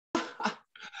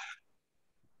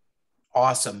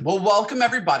Awesome. Well, welcome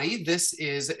everybody. This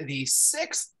is the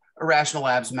sixth Irrational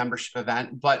Labs membership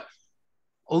event, but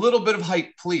a little bit of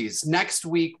hype, please. Next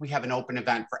week, we have an open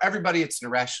event for everybody. It's an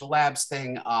Irrational Labs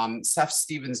thing. Seth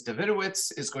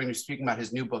Stevens-Davidowitz is going to be speaking about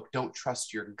his new book, Don't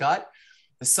Trust Your Gut.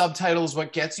 The subtitle is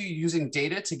What Gets You, Using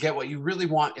Data to Get What You Really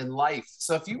Want in Life.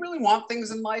 So if you really want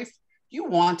things in life, you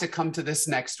want to come to this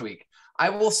next week. I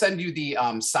will send you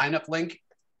the sign-up link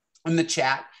in the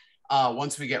chat.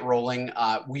 Once we get rolling,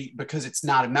 because it's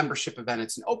not a membership event,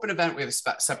 it's an open event. We have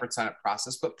a separate sign-up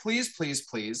process, but please, please,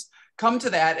 please come to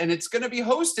that. And it's going to be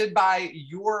hosted by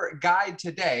your guide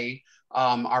today,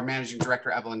 our managing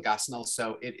director, Evelyn Gosnell.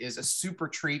 So it is a super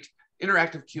treat,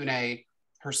 interactive Q&A.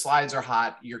 Her slides are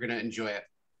hot. You're going to enjoy it.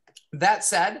 That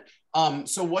said,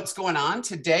 so what's going on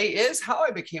today is how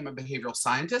I became a behavioral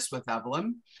scientist with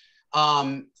Evelyn.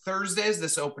 Thursday is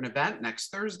this open event, next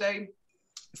Thursday.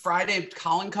 Friday,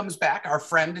 Colin comes back, our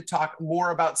friend, to talk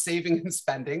more about saving and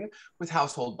spending with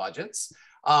household budgets.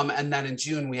 And then in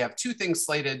June, we have two things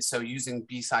slated. So using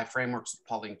BSci frameworks with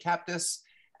Pauline Kaptis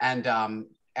and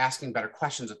asking better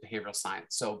questions with behavioral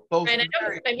science. So both. And I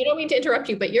don't mean to interrupt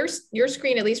you, but your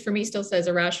screen, at least for me, still says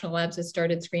Irrational Labs has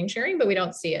started screen sharing, but we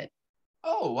don't see it.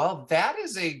 Oh, well, that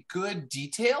is a good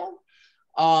detail.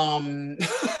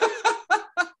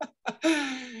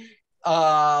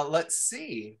 Let's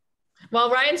see.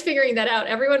 While Ryan's figuring that out,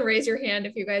 everyone raise your hand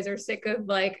if you guys are sick of,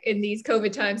 like, in these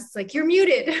COVID times, it's like, you're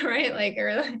muted, right? Like,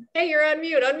 or hey, you're on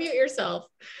mute, unmute yourself.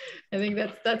 I think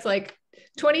that's like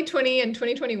 2020 and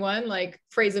 2021, like,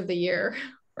 phrase of the year,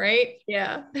 right?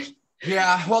 Yeah.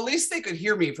 Yeah, well, at least they could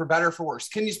hear me, for better or for worse.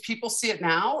 Can these people see it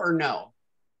now or no?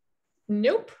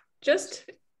 Nope, just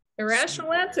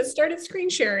Irrational Labs has started screen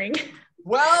sharing.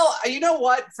 Well, you know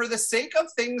what? For the sake of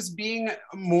things being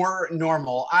more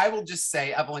normal, I will just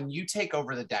say, Evelyn, you take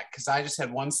over the deck because I just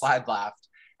had one slide left.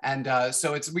 And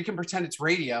so we can pretend it's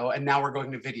radio and now we're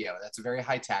going to video. That's very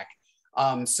high tech.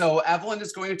 So Evelyn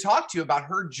is going to talk to you about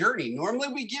her journey.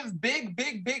 Normally we give big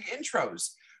intros,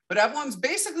 but Evelyn's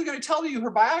basically going to tell you her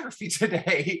biography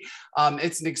today.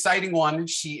 It's an exciting one.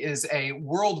 She is a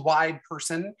worldwide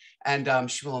person,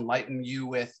 and she will enlighten you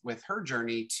with her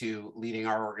journey to leading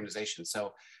our organization.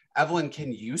 So Evelyn,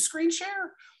 can you screen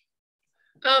share?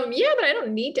 Yeah, but I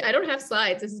don't need to. I don't have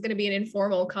slides. This is going to be an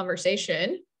informal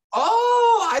conversation.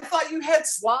 Oh, I thought you had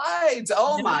slides.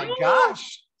 Oh no. My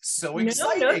gosh. So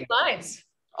exciting. No slides.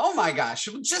 Oh my gosh,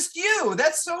 just you.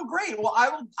 That's so great. Well,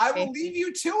 I will leave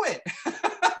you to it.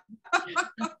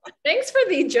 Thanks for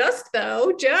the just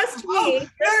me.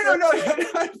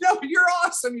 No, you're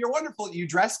awesome. You're wonderful. You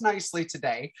dressed nicely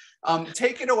today.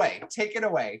 Take it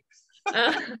away.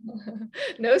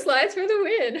 No slides for the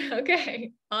win.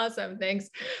 Okay, awesome.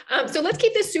 Thanks. So let's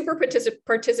keep this super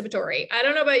participatory. I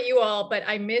don't know about you all, but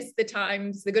I miss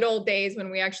the good old days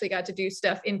when we actually got to do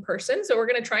stuff in person. So we're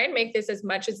going to try and make this as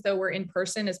much as though we're in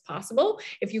person as possible.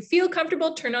 If you feel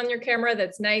comfortable, turn on your camera.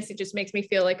 That's nice. It just makes me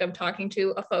feel like I'm talking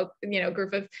to a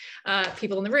group of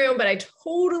people in the room, but I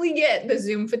totally get the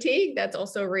Zoom fatigue. That's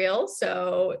also real.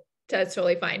 So that's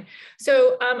totally fine.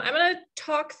 So I'm going to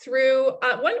talk through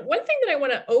one thing that I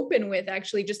want to open with,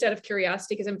 actually, just out of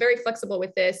curiosity, because I'm very flexible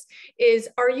with this, is,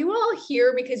 are you all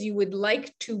here because you would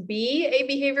like to be a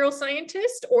behavioral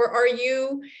scientist, or are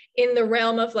you in the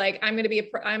realm of, like, I am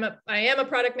a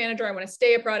product manager, I want to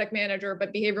stay a product manager,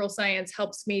 but behavioral science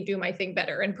helps me do my thing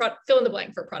better, and fill in the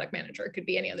blank for product manager. It could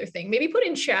be any other thing. Maybe put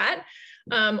in chat,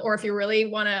 or if you really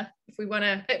want to,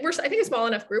 I think a small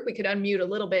enough group, we could unmute a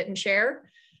little bit and share.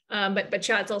 But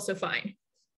chat's also fine.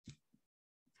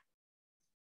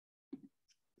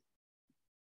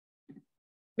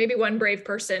 Maybe one brave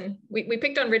person. We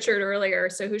picked on Richard earlier,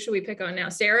 so who should we pick on now?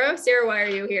 Sarah? Sarah, why are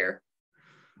you here?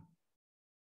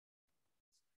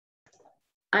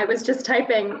 I was just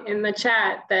typing in the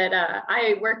chat that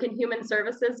I work in human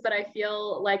services, but I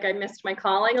feel like I missed my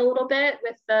calling a little bit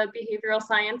with the behavioral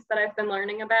science that I've been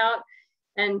learning about.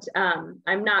 And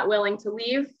I'm not willing to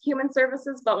leave human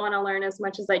services, but want to learn as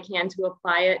much as I can to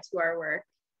apply it to our work.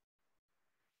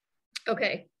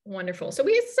 Okay, wonderful. So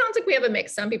it sounds like we have a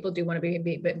mix. Some people do want to be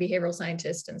behavioral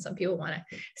scientists, and some people want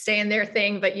to stay in their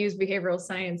thing, but use behavioral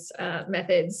science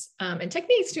methods and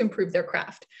techniques to improve their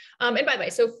craft. And by the way,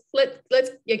 so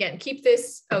let's again, keep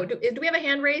this. Oh, do we have a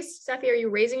hand raised? Safi, are you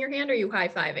raising your hand or are you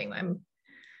high-fiving?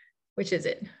 Which is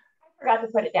it? I forgot to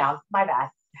put it down. My bad.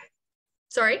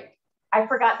 Sorry? I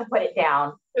forgot to put it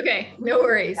down. Okay, no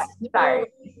worries. Yeah, sorry.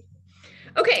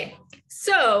 Okay,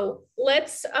 so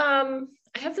let's, I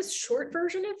have the short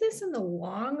version of this and the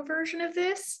long version of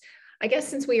this. I guess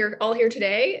since we are all here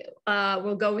today,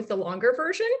 we'll go with the longer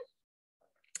version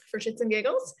for shits and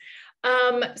giggles.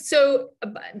 So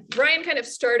Brian kind of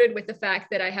started with the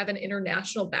fact that I have an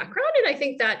international background, and I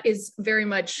think that is very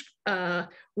much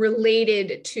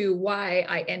related to why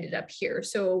I ended up here.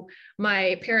 So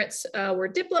my parents were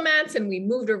diplomats, and we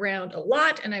moved around a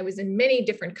lot, and I was in many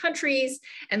different countries,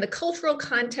 and the cultural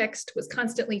context was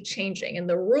constantly changing, and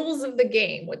the rules of the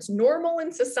game, what's normal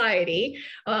in society,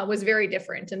 was very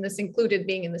different. And this included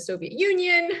being in the Soviet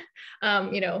Union.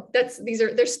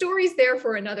 There's stories there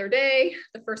for another day.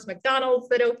 The first McDonald's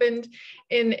that opened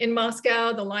in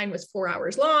Moscow, the line was 4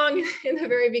 hours long in the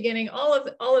very beginning. All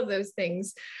of those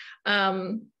things.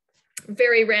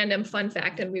 Very random fun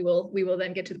fact, and we will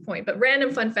then get to the point. But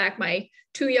random fun fact: my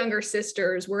two younger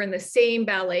sisters were in the same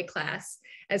ballet class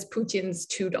as Putin's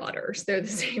two daughters. They're the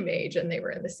same age, and they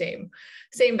were in the same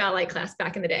ballet class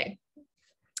back in the day.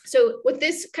 So what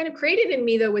this kind of created in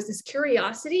me, though, was this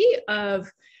curiosity of,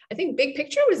 I think, big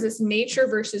picture was this nature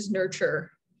versus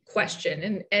nurture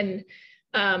question, and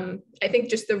I think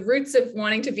just the roots of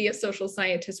wanting to be a social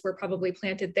scientist were probably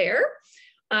planted there.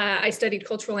 I studied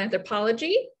cultural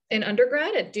anthropology in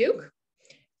undergrad at Duke,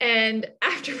 and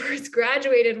afterwards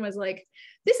graduated and was like,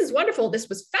 this is wonderful. This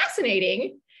was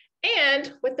fascinating.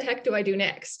 And what the heck do I do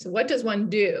next? What does one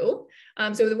do?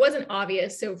 So it wasn't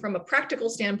obvious. So from a practical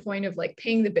standpoint of like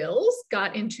paying the bills,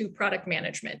 got into product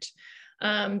management.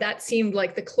 That seemed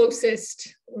like the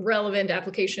closest relevant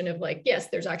application of like, yes,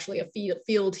 there's actually a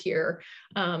field here.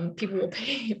 People will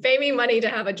pay me money to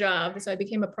have a job. So I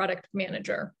became a product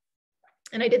manager.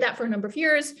 And I did that for a number of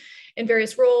years in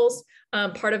various roles.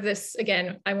 Part of this,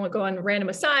 again, I won't go on random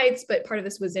asides, but part of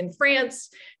this was in France.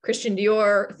 Christian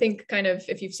Dior, think kind of,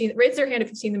 if you've seen, raise your hand if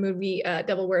you've seen the movie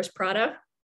Devil Wears Prada.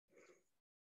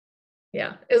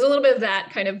 Yeah, it was a little bit of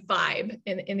that kind of vibe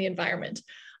in the environment.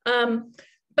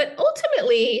 But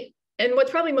ultimately, and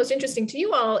what's probably most interesting to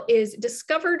you all is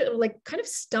discovered, like kind of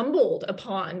stumbled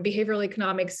upon behavioral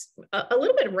economics a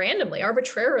little bit randomly,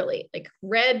 arbitrarily, like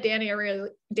read Dan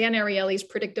Ariely's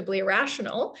Predictably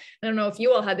Irrational. I don't know if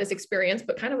you all had this experience,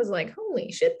 but kind of was like,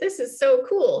 holy shit, this is so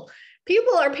cool.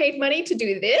 People are paid money to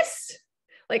do this.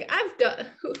 Like I've done,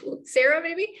 Sarah,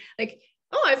 maybe like,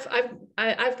 oh,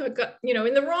 I've got,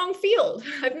 in the wrong field.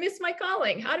 I've missed my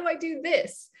calling. How do I do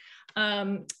this?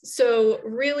 So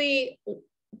really,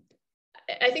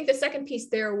 I think the second piece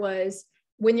there was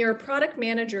when you're a product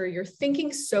manager, you're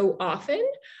thinking so often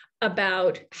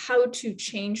about how to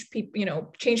change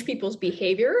people, change people's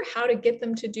behavior, how to get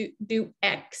them to do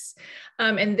X.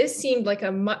 And this seemed like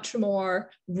a much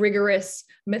more rigorous,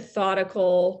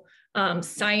 methodical,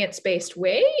 science-based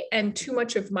way. And too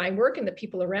much of my work and the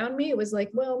people around me, it was like,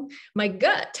 well, my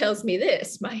gut tells me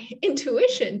this, my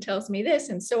intuition tells me this.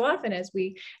 And so often,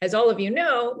 as all of you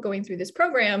know, going through this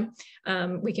program,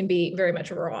 we can be very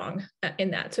much wrong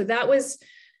in that. So that was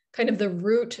kind of the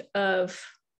root of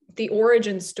the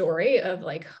origin story of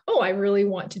like, oh, I really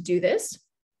want to do this.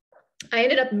 I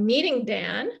ended up meeting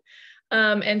Dan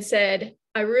and said,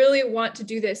 I really want to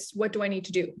do this. What do I need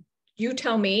to do? You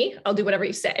tell me, I'll do whatever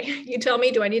you say. You tell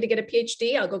me, do I need to get a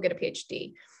PhD? I'll go get a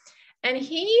PhD. And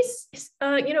he's,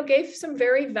 gave some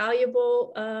very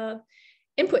valuable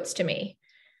inputs to me.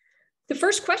 The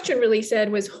first question really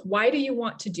said was, why do you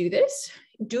want to do this?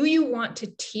 Do you want to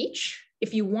teach?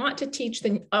 If you want to teach,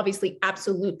 then obviously,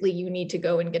 absolutely, you need to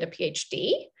go and get a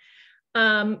PhD.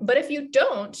 But if you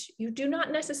don't, you do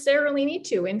not necessarily need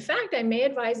to. In fact, I may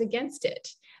advise against it.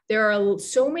 There are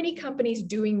so many companies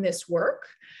doing this work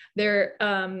there,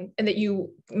 and that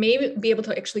you may be able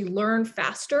to actually learn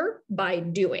faster by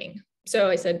doing. So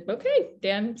I said, okay,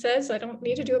 Dan says I don't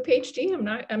need to do a PhD.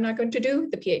 I'm not going to do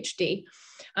the PhD.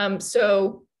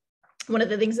 So one of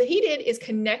the things that he did is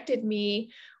connected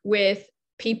me with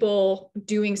people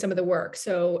doing some of the work.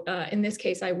 So in this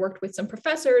case, I worked with some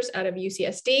professors out of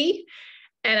UCSD,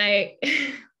 and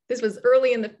this was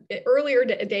earlier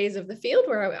days of the field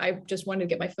where I just wanted to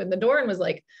get my foot in the door and was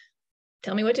like,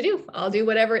 tell me what to do. I'll do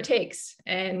whatever it takes.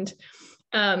 And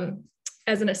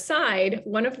as an aside,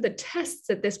 one of the tests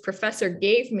that this professor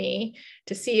gave me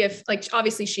to see if, like,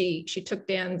 obviously she took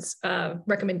Dan's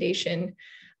recommendation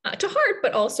to heart,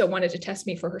 but also wanted to test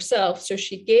me for herself. So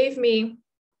she gave me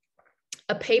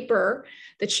a paper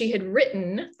that she had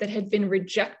written that had been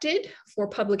rejected for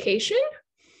publication.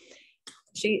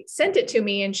 She sent it to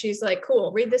me and she's like,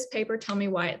 cool, read this paper, tell me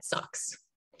why it sucks.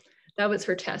 That was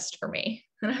her test for me.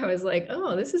 And I was like,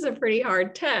 oh, this is a pretty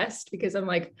hard test, because I'm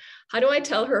like, how do I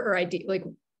tell her idea? Like,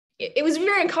 it was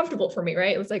very uncomfortable for me,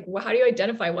 right? It was like, well, how do you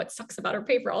identify what sucks about her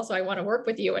paper? Also, I want to work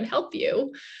with you and help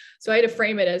you. So I had to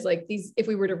frame it as like, if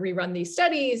we were to rerun these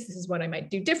studies, this is what I might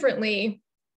do differently.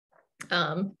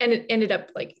 And it ended up,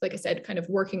 like I said, kind of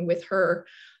working with her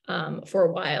for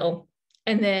a while.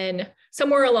 And then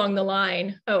somewhere along the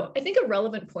line, I think a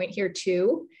relevant point here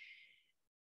too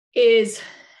is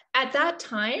at that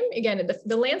time, again,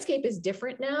 the landscape is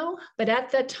different now, but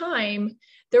at that time,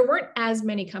 there weren't as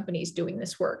many companies doing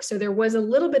this work. So there was a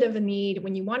little bit of a need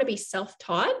when you want to be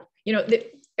self-taught. The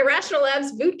Irrational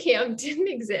Labs bootcamp didn't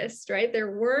exist, right?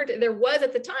 There was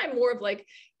at the time more of like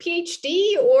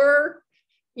PhD or,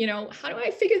 how do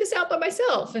I figure this out by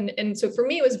myself? And so for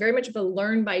me, it was very much of a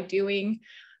learn by doing.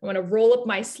 I want to roll up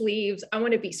my sleeves. I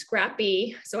want to be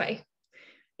scrappy. So it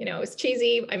was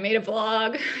cheesy. I made a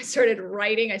vlog. I started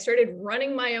writing. I started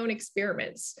running my own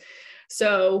experiments.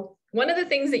 So one of the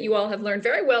things that you all have learned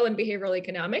very well in behavioral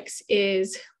economics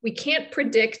is we can't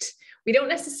predict, we don't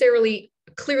necessarily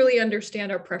clearly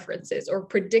understand our preferences or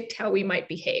predict how we might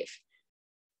behave.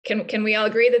 Can we all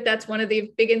agree that that's one of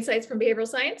the big insights from behavioral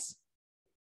science?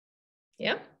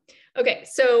 Yeah. Okay,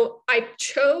 so I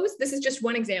chose, this is just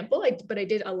one example, but I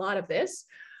did a lot of this.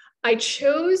 I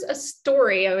chose a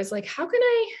story. I was like, how can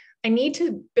I need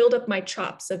to build up my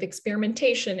chops of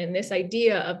experimentation and this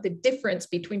idea of the difference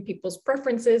between people's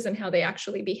preferences and how they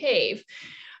actually behave.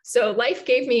 So life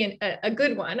gave me a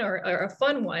good one or a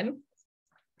fun one.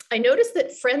 I noticed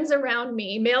that friends around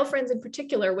me, male friends in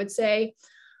particular, would say,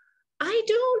 why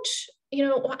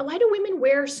do women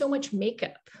wear so much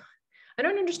makeup? I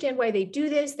don't understand why they do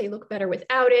this. They look better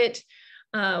without it.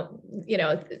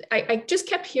 I just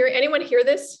kept hearing, anyone hear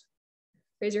this?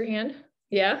 Raise your hand.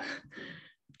 Yeah.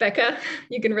 Becca,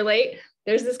 you can relate.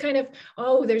 There's this kind of,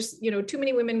 there's, too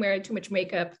many women wear too much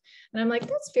makeup. And I'm like,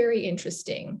 that's very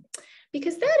interesting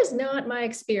because that is not my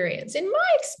experience. In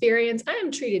my experience, I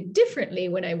am treated differently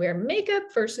when I wear makeup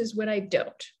versus when I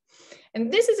don't.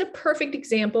 And this is a perfect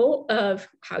example of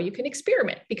how you can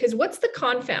experiment because what's the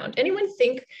confound? Can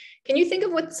you think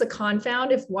of what's the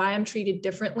confound of why I'm treated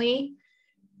differently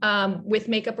with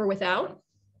makeup or without?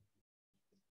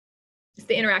 It's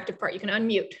the interactive part. You can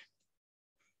unmute.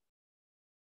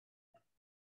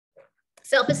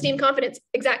 Self-esteem, confidence.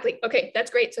 Exactly. Okay,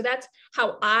 that's great. So that's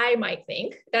how I might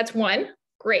think. That's one.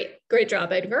 Great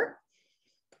job, Edgar.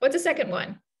 What's the second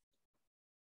one?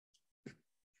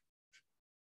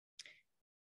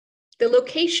 The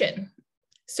location.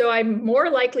 So I'm more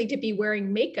likely to be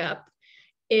wearing makeup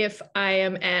if I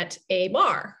am at a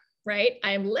bar, right?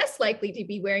 I am less likely to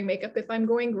be wearing makeup if I'm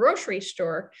going grocery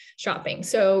store shopping.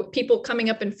 So people coming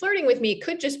up and flirting with me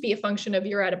could just be a function of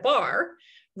you're at a bar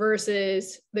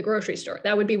versus the grocery store.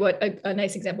 That would be what a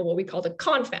nice example, what we call the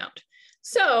confound.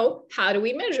 So how do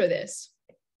we measure this?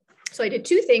 So I did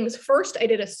two things. First, I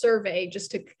did a survey just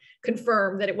to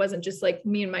confirm that it wasn't just like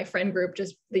me and my friend group,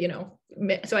 just,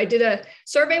 so I did a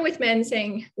survey with men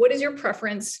saying, what is your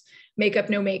preference, makeup,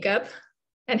 no makeup,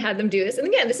 and had them do this. And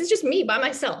again, this is just me by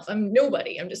myself. I'm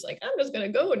nobody. I'm just going to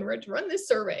go and run this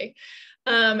survey.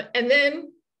 And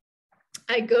then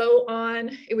I go on,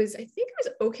 I think it was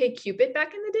OkCupid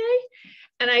back in the day,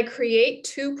 and I create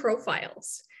two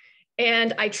profiles.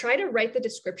 And I try to write the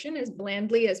description as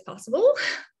blandly as possible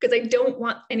because I don't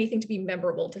want anything to be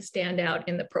memorable to stand out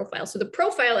in the profile. So the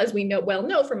profile, as we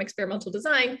know from experimental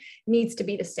design, needs to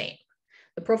be the same.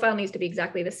 The profile needs to be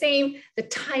exactly the same. The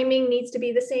timing needs to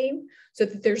be the same so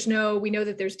that we know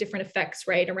that there's different effects,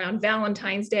 right? Around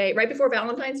Valentine's Day, right before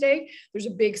Valentine's Day, there's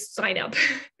a big sign up.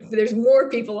 There's more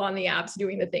people on the apps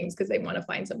doing the things because they want to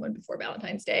find someone before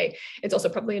Valentine's Day. It's also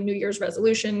probably a New Year's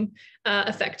resolution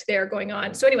effect there going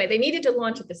on. So anyway, they needed to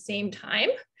launch at the same time.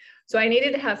 So I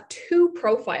needed to have two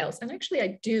profiles. And actually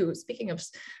I do, speaking of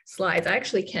slides, I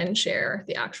actually can share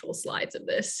the actual slides of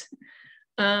this,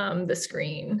 the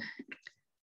screen.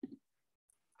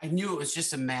 I knew it was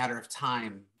just a matter of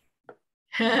time.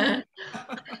 Well,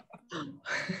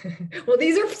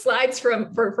 these are slides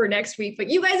for next week, but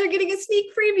you guys are getting a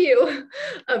sneak preview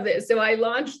of this. So I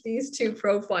launched these two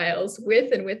profiles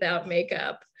with and without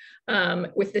makeup,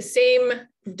 with the same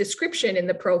description in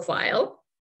the profile.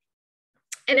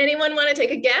 And anyone want to take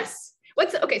a guess?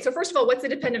 So first of all, what's the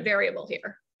dependent variable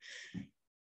here?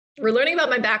 We're learning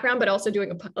about my background, but also doing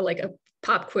a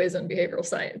pop quiz on behavioral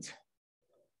science.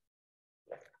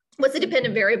 What's the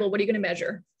dependent variable? What are you going to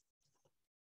measure?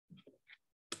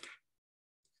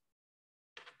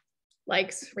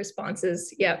 Likes,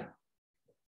 responses. Yep.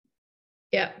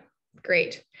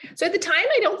 Great. So at the time,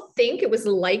 I don't think it was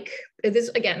like this.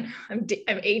 Again, I'm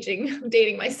aging, I'm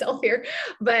dating myself here,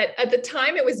 but at the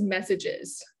time it was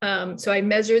messages. So I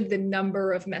measured the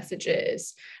number of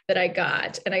messages that I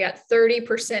got, and I got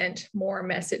 30% more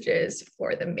messages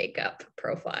for the makeup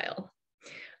profile.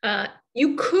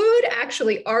 You could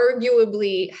actually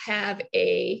arguably have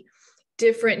a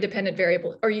different dependent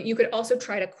variable, or you could also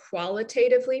try to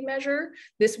qualitatively measure.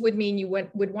 This would mean you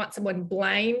would want someone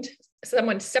blind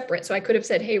someone separate. So I could have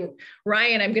said, hey,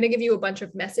 Ryan, I'm going to give you a bunch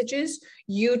of messages.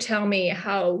 You tell me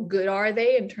how good are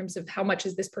they in terms of how much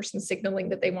is this person signaling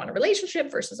that they want a relationship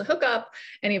versus a hookup,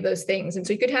 any of those things. And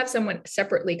so you could have someone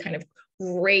separately kind of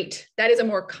rate. That is a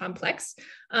more complex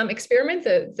experiment.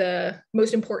 The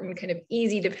most important kind of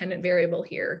easy dependent variable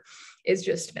here is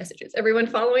just messages. Everyone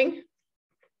following?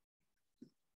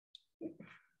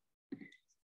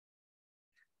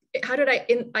 How did I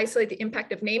isolate the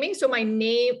impact of naming? So my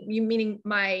name, you meaning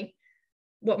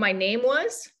what my name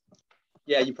was?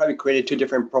 Yeah, you probably created two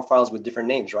different profiles with different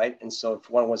names, right? And so if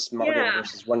one was Margaret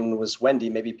versus one was Wendy,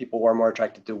 maybe people were more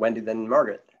attracted to Wendy than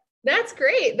Margaret. That's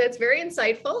great. That's very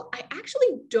insightful. I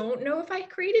actually don't know if I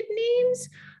created names.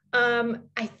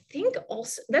 I think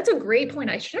also, that's a great point.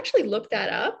 I should actually look that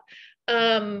up.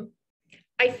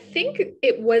 I think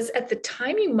it was at the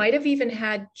time you might have even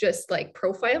had just like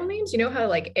profile names. You know how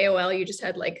like AOL, you just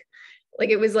had like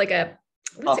it was like a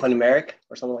alphanumeric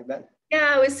or something like that.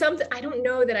 Yeah, it was something. I don't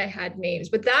know that I had names,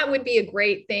 but that would be a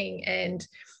great thing. And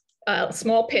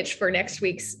small pitch for next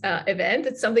week's event.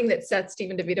 It's something that Seth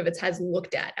Steven Davidovitz has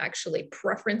looked at, actually,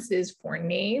 preferences for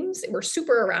names. We're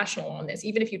super irrational on this.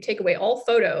 Even if you take away all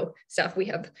photo stuff, we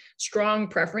have strong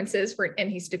preferences for, and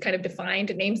he's kind of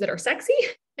defined names that are sexy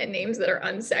and names that are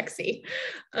unsexy.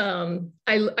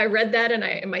 I read that,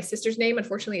 and my sister's name,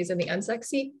 unfortunately, is in the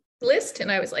unsexy list.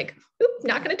 And I was like, oop,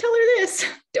 not going to tell her this.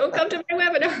 Don't come to my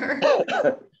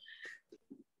webinar.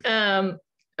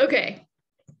 Okay.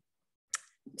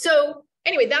 So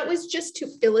anyway, that was just to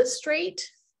illustrate.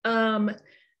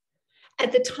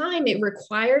 At the time, it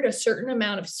required a certain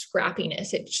amount of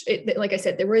scrappiness. It like I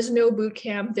said, there was no boot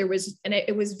camp. There was, and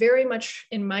it was very much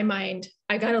in my mind,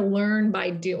 I got to learn by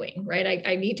doing, right?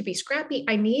 I need to be scrappy.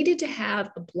 I needed to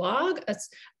have a blog.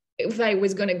 If I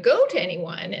was going to go to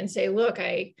anyone and say, look,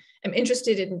 I am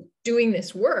interested in doing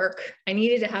this work, I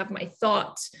needed to have my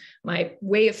thoughts, my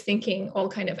way of thinking all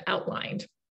kind of outlined.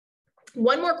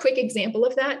 One more quick example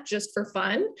of that, just for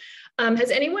fun.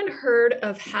 Has anyone heard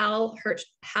of Hal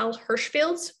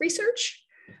Hirschfield's research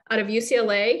out of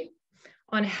UCLA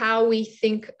on how we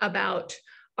think about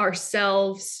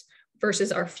ourselves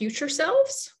versus our future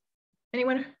selves?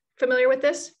 Anyone familiar with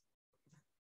this?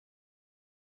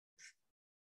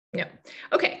 Yeah.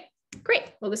 Okay, great.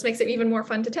 Well, this makes it even more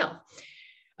fun to tell.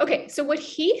 Okay, so what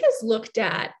he has looked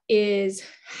at is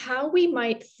how we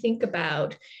might think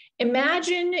about,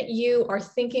 imagine you are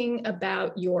thinking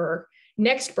about your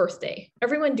next birthday.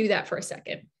 Everyone do that for a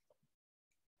second.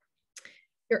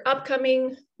 Your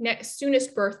upcoming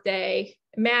soonest birthday,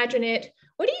 imagine it.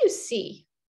 What do you see?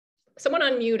 Someone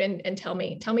unmute and tell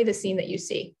me the scene that you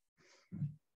see.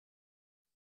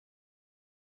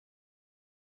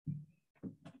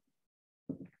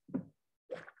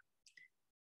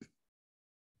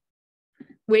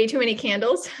 Way too many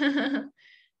candles.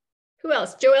 Who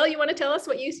else? Joelle, you want to tell us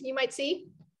what you might see?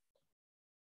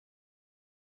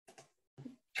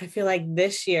 I feel like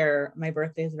this year, my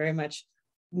birthday is very much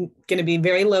going to be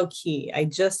very low key. I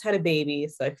just had a baby,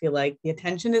 so I feel like the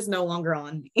attention is no longer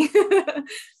on me.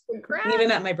 Congrats. Even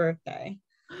at my birthday.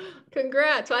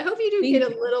 Congrats. Well, I hope you do get a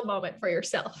little moment for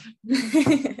yourself.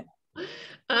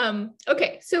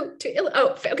 Okay, so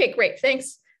okay, great.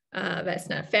 Thanks.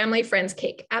 Vesna, family, friends,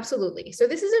 cake. Absolutely. So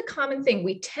this is a common thing.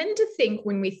 We tend to think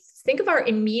when we think of our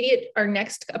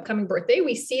next upcoming birthday,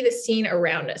 we see the scene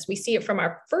around us. We see it from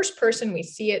our first person. We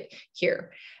see it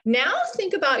here. Now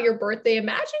think about your birthday.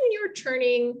 Imagine you're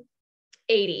turning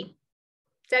 80,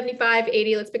 75,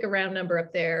 80. Let's pick a round number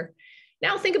up there.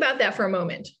 Now think about that for a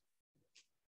moment.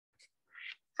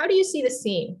 How do you see the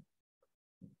scene?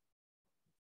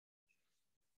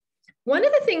 One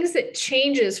of the things that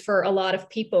changes for a lot of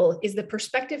people is the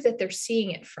perspective that they're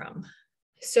seeing it from.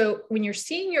 So when you're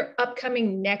seeing your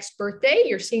upcoming next birthday,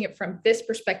 you're seeing it from this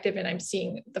perspective, and I'm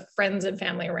seeing the friends and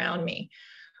family around me.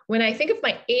 When I think of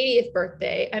my 80th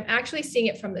birthday, I'm actually seeing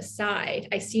it from the side.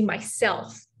 I see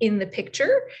myself in the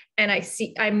picture, and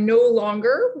I'm no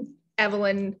longer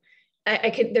Evelyn.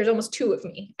 There's almost two of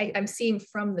me. I'm seeing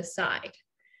from the side.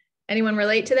 Anyone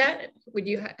relate to that? Would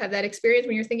you have that experience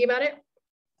when you're thinking about it?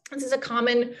 This is a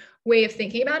common way of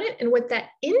thinking about it. And what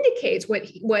that indicates,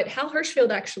 what Hal Hirschfield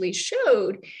actually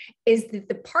showed, is that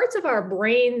the parts of our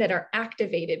brain that are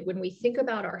activated when we think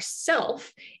about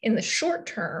ourself in the short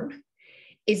term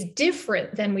is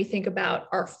different than we think about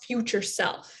our future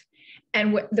self.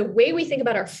 And the way we think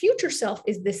about our future self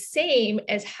is the same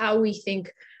as how we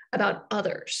think about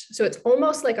others. So it's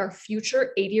almost like our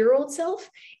future 80-year-old self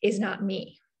is not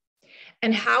me.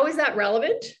 And how is that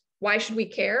relevant? Why should we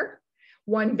care?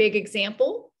 One big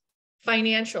example,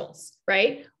 financials,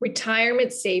 right?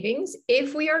 Retirement savings.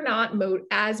 If we are not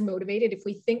as motivated, if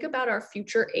we think about our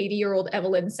future 80-year-old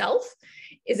Evelyn self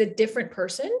is a different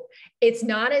person, it's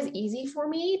not as easy for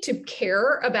me to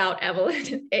care about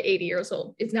Evelyn at 80 years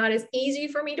old. It's not as easy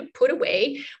for me to put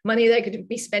away money that I could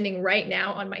be spending right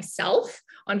now on myself,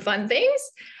 on fun things,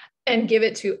 and give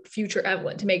it to future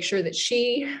Evelyn to make sure that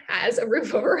she has a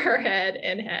roof over her head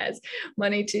and has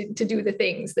money to do the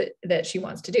things that she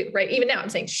wants to do, right? Even now I'm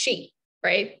saying she,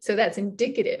 right? So that's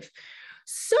indicative.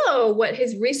 So what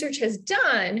his research has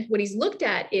done, what he's looked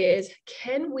at is,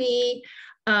 can we,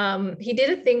 he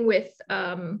did a thing with,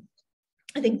 I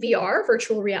think VR,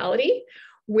 virtual reality,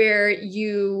 where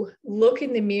you look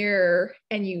in the mirror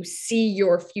and you see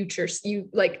your future, you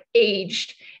like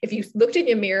aged. If you looked in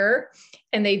your mirror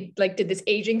and they like did this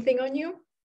aging thing on you,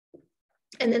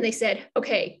 and then they said,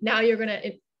 okay, now you're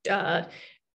going to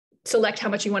select how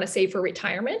much you want to save for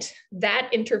retirement. That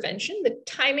intervention, the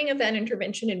timing of that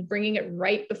intervention and bringing it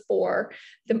right before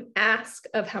the ask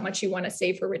of how much you want to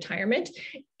save for retirement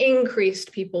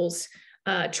increased people's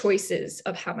choices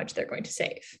of how much they're going to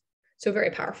save. So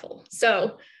very powerful.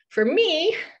 So for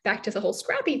me, back to the whole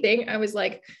scrappy thing, I was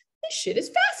like, this shit is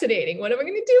fascinating. What am I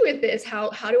going to do with this? How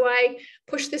do I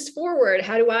push this forward?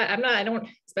 How do I don't,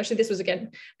 especially this was again,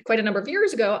 quite a number of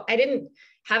years ago, I didn't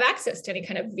have access to any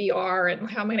kind of VR and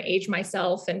how I'm going to age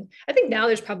myself. And I think now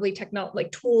there's probably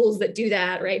like tools that do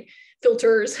that, right?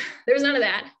 Filters, there's none of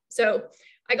that. So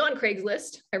I go on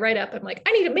Craigslist, I write up, I'm like,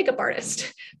 I need a makeup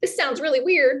artist. This sounds really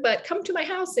weird, but come to my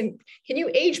house and can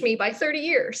you age me by 30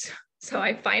 years? So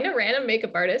I find a random makeup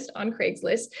artist on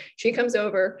Craigslist. She comes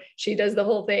over, she does the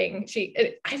whole thing.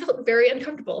 I felt very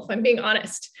uncomfortable, if I'm being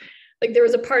honest. Like there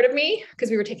was a part of me, because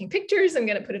we were taking pictures, I'm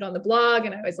going to put it on the blog.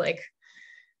 And I was like,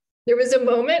 there was a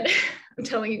moment, I'm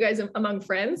telling you guys among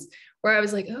friends, where I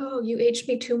was like, oh, you aged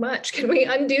me too much. Can we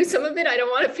undo some of it? I don't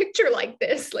want a picture like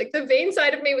this. Like the vain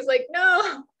side of me was like,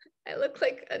 no, I look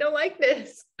like I don't like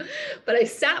this. But I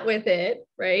sat with it,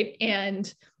 right?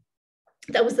 And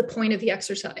that was the point of the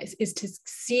exercise, is to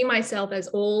see myself as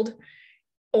the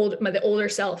older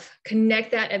self,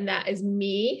 connect that, and that is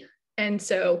me. And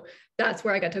so that's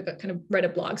where I got to kind of write a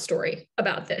blog story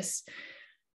about this.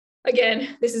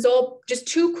 Again, this is all just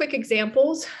two quick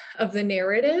examples of the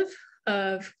narrative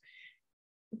of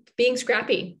being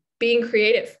scrappy, being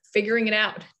creative, figuring it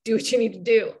out, do what you need to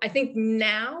do. I think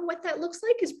now what that looks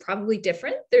like is probably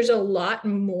different. There's a lot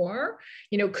more,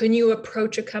 can you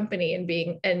approach a company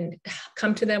and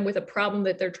come to them with a problem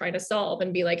that they're trying to solve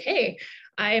and be like, hey,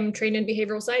 I am trained in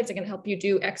behavioral science. I can help you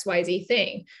do XYZ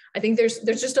thing. I think there's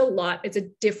just a lot. It's a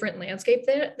different landscape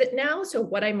that now. So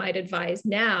what I might advise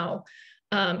now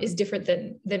is different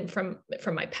than from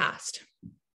my past.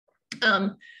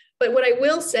 But what I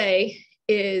will say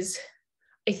is,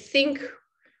 I think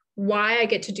why I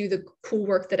get to do the cool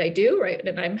work that I do, right?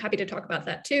 And I'm happy to talk about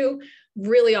that too.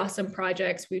 Really awesome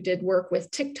projects. We did work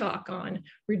with TikTok on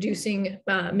reducing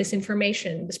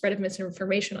misinformation, the spread of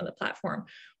misinformation on the platform.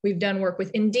 We've done work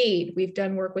with Indeed. We've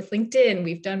done work with LinkedIn.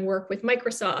 We've done work with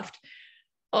Microsoft.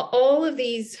 All of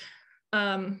these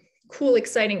cool,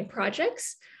 exciting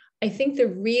projects. I think the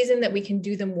reason that we can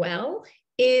do them well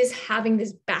is having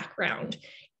this background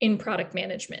in product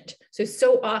management.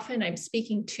 So often I'm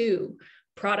speaking to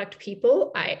product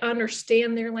people. I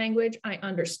understand their language. I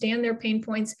understand their pain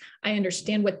points. I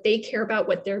understand what they care about,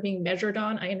 what they're being measured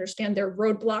on. I understand their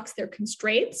roadblocks, their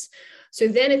constraints. So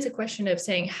then it's a question of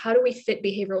saying, how do we fit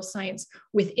behavioral science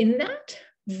within that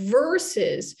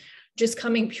versus just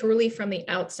coming purely from the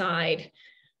outside?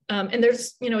 And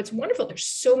there's, it's wonderful. There's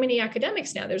so many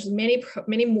academics now. There's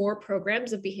many more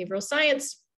programs of behavioral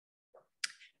science.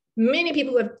 Many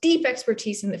people who have deep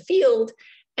expertise in the field,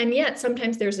 and yet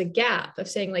sometimes there's a gap of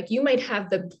saying, like, you might have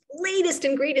the latest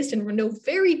and greatest and know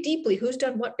very deeply who's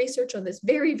done what research on this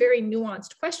very, very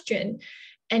nuanced question.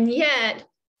 And yet,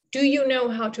 do you know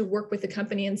how to work with the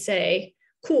company and say,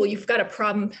 cool, you've got a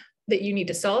problem that you need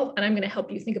to solve, and I'm going to help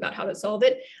you think about how to solve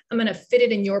it. I'm going to fit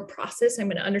it in your process. I'm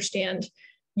going to understand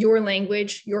your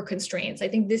language, your constraints. I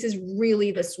think this is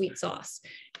really the sweet sauce,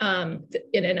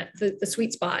 the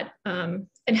sweet spot.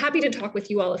 And happy to talk with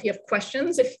you all if you have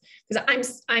questions,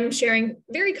 because I'm sharing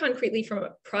very concretely from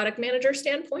a product manager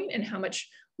standpoint and how much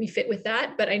we fit with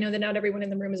that. But I know that not everyone in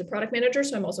the room is a product manager,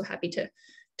 so I'm also happy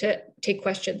to take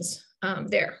questions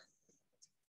there.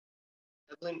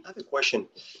 Evelyn, I have a question.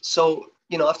 So,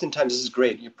 oftentimes this is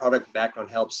great. Your product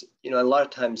background helps. A lot of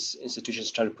times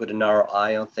institutions try to put a narrow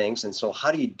eye on things. And so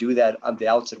how do you do that on the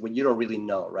outset when you don't really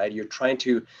know, right? You're trying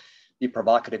to be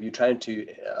provocative. You're trying to,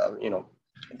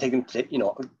 take them,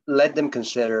 let them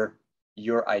consider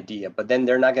your idea, but then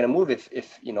they're not going to move if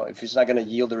it's not going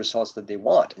to yield the results that they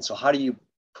want. And so how do you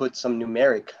put some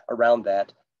numeric around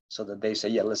that so that they say,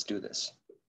 yeah, let's do this?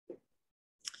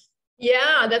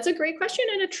 Yeah, that's a great question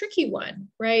and a tricky one,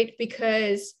 right?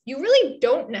 Because you really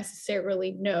don't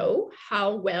necessarily know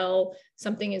how well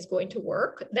something is going to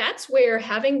work. That's where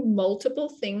having multiple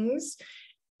things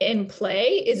in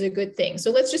play is a good thing. So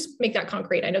let's just make that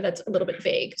concrete. I know that's a little bit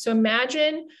vague. So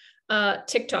imagine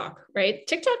TikTok, right?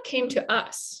 TikTok came to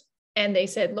us and they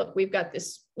said, look, we've got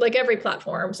this, like every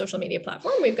platform, social media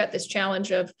platform, we've got this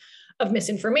challenge of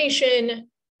misinformation.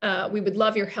 We would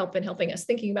love your help in helping us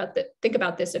think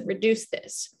about this and reduce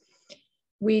this.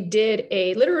 We did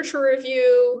a literature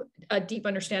review, a deep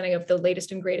understanding of the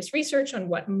latest and greatest research on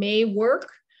what may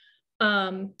work.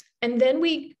 And then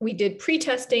we did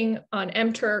pre-testing on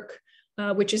MTurk,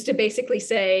 which is to basically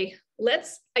say,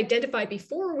 let's identify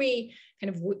before we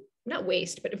kind of not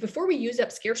waste, but before we use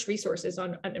up scarce resources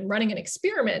on running an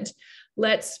experiment,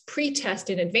 let's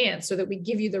pre-test in advance so that we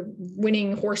give you the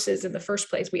winning horses in the first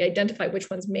place. We identify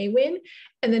which ones may win.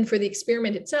 And then for the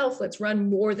experiment itself, let's run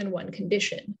more than one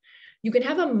condition. You can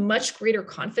have a much greater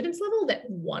confidence level that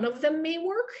one of them may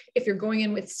work if you're going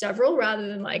in with several rather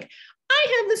than like,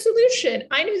 I have the solution.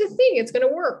 I knew the thing, it's going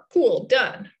to work. Cool,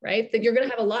 done, right? That you're going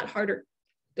to have a lot harder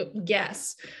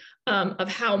guess of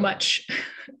how much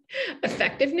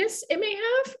effectiveness it may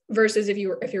have versus if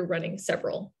you're running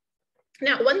several.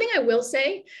 Now, one thing I will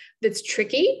say that's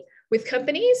tricky with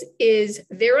companies is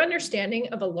their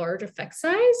understanding of a large effect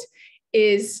size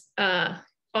is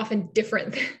often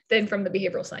different than from the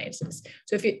behavioral sciences.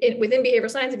 So within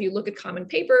behavioral science, if you look at common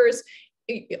papers,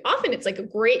 often it's like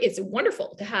it's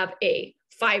wonderful to have a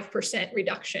 5%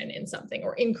 reduction in something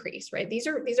or increase, right? These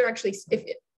are actually,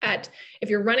 if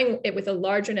you're running it with a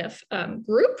large enough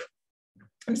group,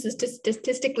 this is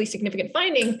statistically significant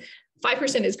finding,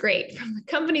 5% is great. From the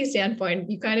company standpoint,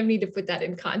 you kind of need to put that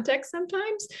in context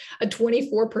sometimes. A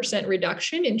 24%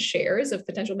 reduction in shares of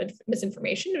potential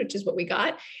misinformation, which is what we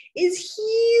got, is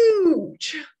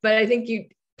huge. But I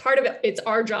think part of it, it's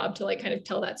our job to like kind of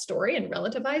tell that story and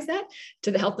relativize that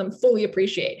to help them fully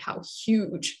appreciate how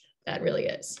huge that really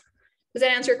is. Does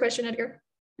that answer your question, Edgar?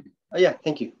 Yeah,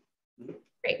 thank you.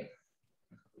 Great.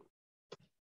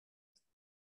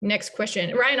 Next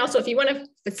question. Ryan, also, if you want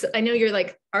to, I know you're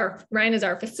like Ryan is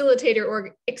our facilitator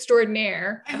or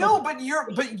extraordinaire. I know, but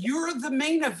you're the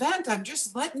main event. I'm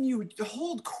just letting you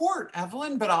hold court,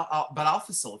 Evelyn, but I'll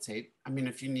facilitate. I mean,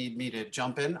 if you need me to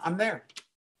jump in, I'm there.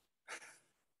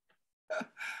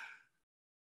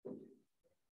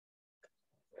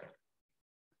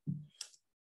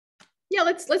 Yeah,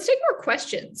 let's take more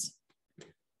questions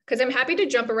because I'm happy to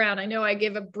jump around. I know I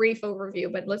give a brief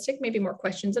overview, but let's take maybe more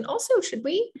questions. And also,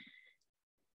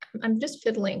 I'm just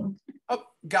fiddling. Oh,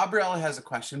 Gabriella has a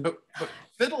question, but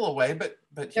fiddle away, but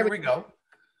here we go.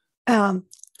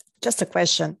 Just a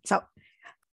question. So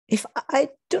if I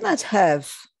do not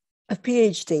have a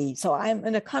PhD, so I'm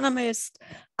an economist,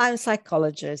 I'm a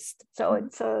psychologist, so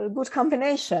it's a good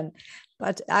combination,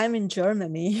 but I'm in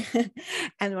Germany.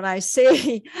 And when I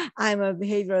say I'm a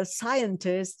behavioral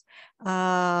scientist,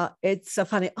 it's so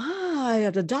funny.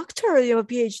 You're the doctor, you have a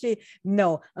PhD.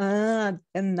 No, I'm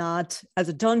not,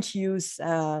 don't use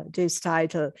this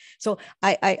title. So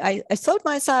I thought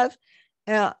myself,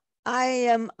 I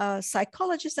am a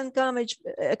psychologist and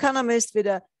economist with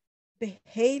a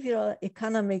behavioral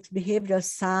economics, behavioral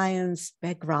science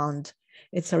background.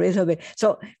 It's a little bit,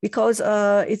 so because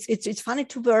it's funny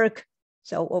to work.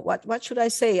 So what should I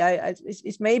say?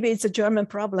 It's maybe it's a German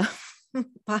problem,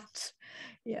 but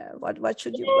yeah, what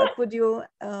would you?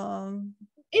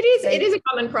 It is a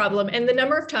common problem, and the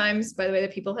number of times, by the way,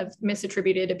 that people have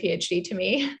misattributed a PhD to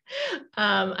me.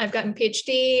 I've gotten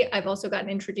PhD. I've also gotten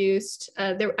introduced.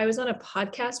 I was on a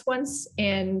podcast once,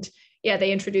 and yeah,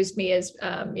 they introduced me as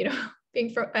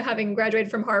having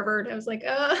graduated from Harvard. I was like,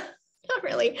 not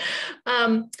really.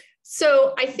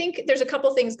 So I think there's a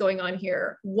couple things going on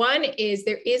here. One is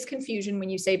there is confusion when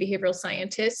you say behavioral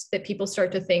scientist, that people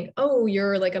start to think, oh,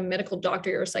 you're like a medical doctor,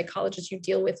 you're a psychologist, you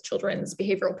deal with children's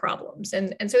behavioral problems.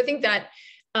 And so I think that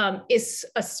is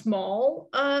a small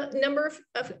number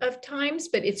of times,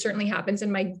 but it certainly happens.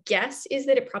 And my guess is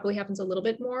that it probably happens a little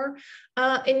bit more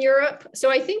in Europe. So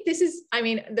I think this is, I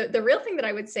mean, the real thing that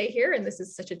I would say here, and this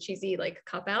is such a cheesy like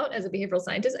cop out as a behavioral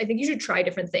scientist, I think you should try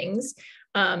different things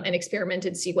and experiment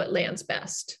and see what lands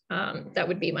best. That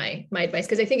would be my advice.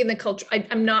 Because I think in the culture,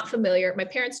 I'm not familiar. My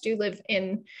parents do live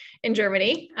in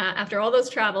Germany. After all those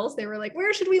travels, they were like,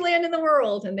 where should we land in the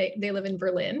world? And they live in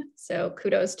Berlin. So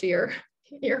kudos to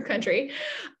your country.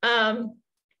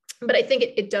 But I think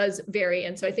it does vary.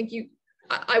 And so I think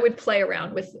I would play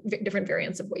around with different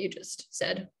variants of what you just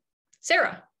said.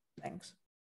 Sarah. Thanks.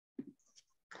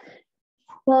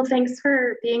 Well, thanks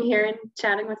for being here and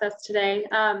chatting with us today.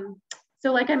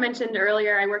 So like I mentioned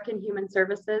earlier, I work in human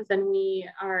services, and we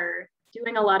are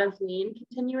doing a lot of lean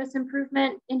continuous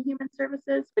improvement in human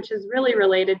services, which is really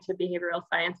related to behavioral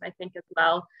science, I think, as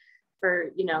well,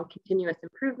 for, you know, continuous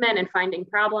improvement and finding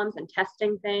problems and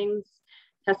testing things,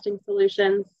 testing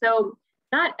solutions. So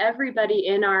not everybody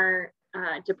in our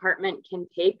department can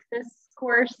take this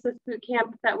course, this boot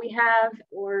camp that we have,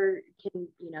 or can,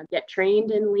 you know, get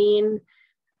trained in lean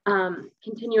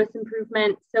continuous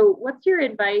improvement. So what's your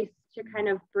advice to kind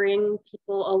of bring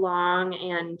people along?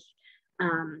 And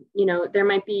you know, there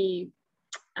might be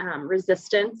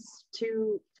resistance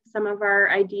to some of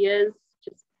our ideas,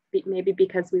 just maybe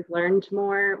because we've learned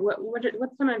more.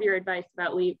 What's some of your advice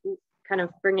about kind of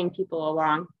bringing people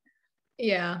along?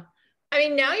 Yeah, I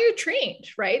mean, now you're trained,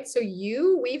 right? So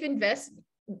you've invested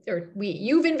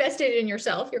in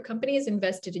yourself. Your company has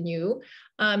invested in you.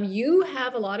 You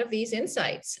have a lot of these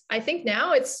insights. I think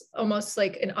now it's almost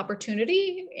like an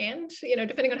opportunity, and, you know,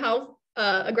 depending on how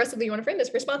aggressively you want to frame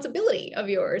this, responsibility of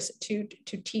yours to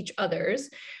teach others.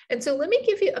 And so let me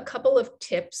give you a couple of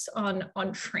tips on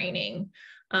training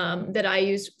that I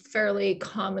use fairly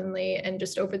commonly and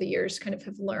just over the years kind of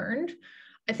have learned.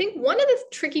 I think one of the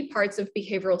tricky parts of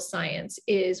behavioral science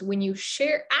is when you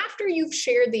share, after you've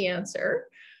shared the answer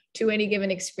to any given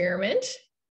experiment,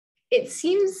 it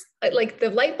seems like the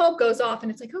light bulb goes off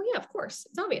and it's like, oh yeah, of course,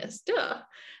 it's obvious, duh.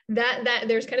 That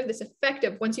there's kind of this effect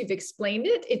of once you've explained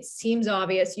it, it seems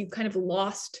obvious, you've kind of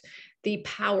lost the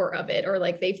power of it, or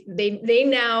like they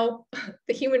now,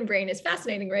 the human brain is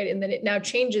fascinating, right? And then it now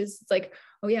changes. It's like,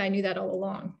 oh yeah, I knew that all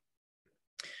along.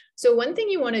 So one thing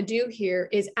you want to do here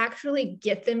is actually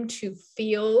get them to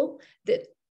feel that,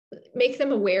 make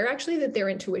them aware actually that their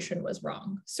intuition was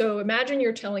wrong. So imagine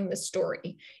you're telling the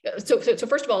story. So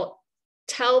first of all,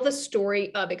 tell the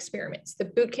story of experiments. The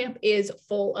boot camp is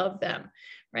full of them,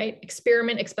 right?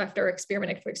 Experiment, expector,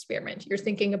 experiment after experiment. You're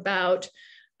thinking about,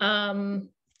 let's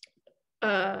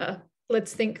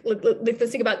think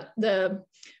about the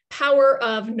power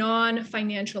of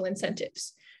non-financial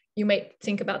incentives. You might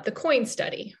think about the coin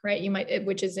study, right? You might,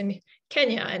 which is in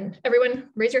Kenya, and everyone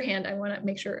raise your hand. I want to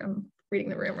make sure I'm reading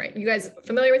the room right. You guys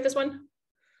familiar with this one?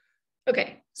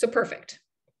 Okay, so perfect.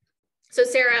 So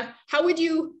Sarah, how would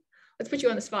you, let's put you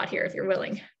on the spot here if you're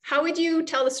willing. How would you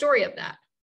tell the story of that?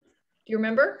 Do you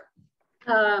remember?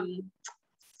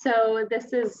 So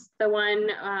this is the one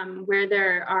where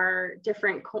there are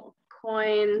different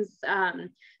coins.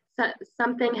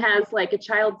 Something has like a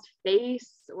child's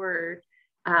face, or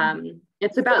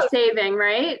it's about saving,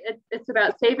 right? It's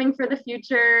about saving for the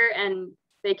future, and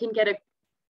they can get a,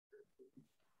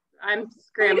 I'm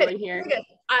scrambling here.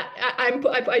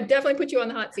 I definitely put you on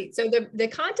the hot seat. So the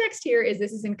context here is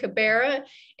this is in Kibera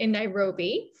in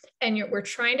Nairobi, and we're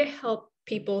trying to help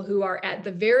people who are at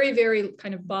the very, very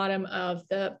kind of bottom of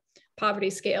the poverty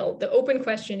scale. The open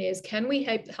question is, can we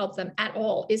help them at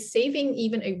all? Is saving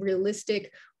even a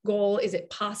realistic goal? Is it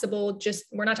possible? Just,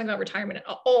 we're not talking about retirement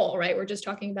at all, right? We're just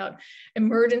talking about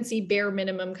emergency bare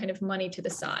minimum kind of money to the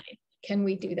side. Can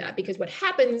we do that? Because what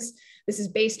happens, this is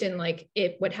based in like,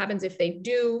 what happens if they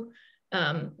do,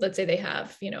 let's say they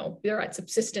have, you know, they're at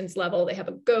subsistence level, they have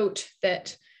a goat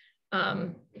that,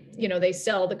 you know, they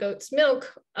sell the goat's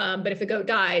milk, but if the goat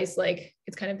dies, like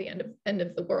it's kind of the end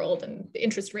of the world and the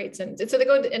interest rates. And so they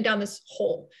go down this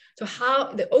hole. So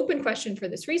how, the open question for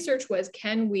this research was,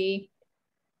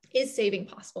 is saving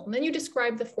possible? And then you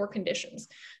describe the 4 conditions.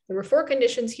 There were 4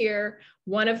 conditions here.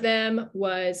 One of them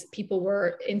was people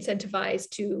were incentivized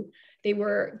they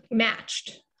were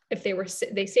matched. If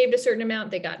they saved a certain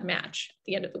amount, they got matched at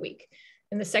the end of the week.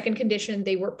 In the second condition,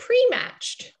 they were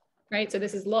pre-matched, right? So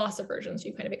this is loss aversion. So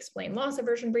you kind of explain loss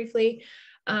aversion briefly.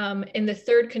 In the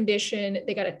third condition,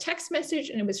 they got a text message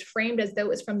and it was framed as though it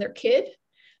was from their kid.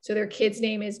 So their kid's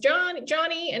name is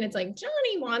Johnny, and it's like,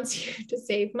 Johnny wants you to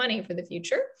save money for the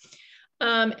future.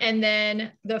 And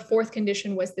then the fourth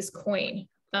condition was this coin.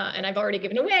 And I've already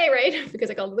given away, right?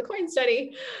 Because I called it the coin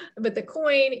study. But the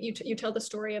coin, you tell the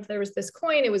story of, there was this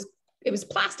coin, it was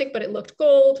plastic, but it looked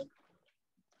gold.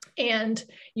 And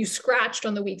you scratched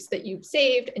on the weeks that you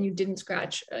saved, and you didn't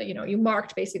scratch, you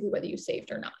marked basically whether you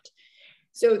saved or not.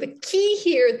 So the key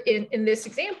here in this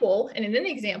example, and in an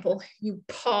example, you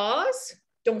pause.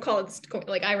 Don't call it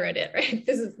like I read it, right?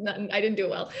 This is not, I didn't do it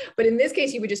well. But in this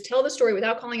case, you would just tell the story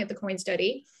without calling it the coin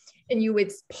study. And you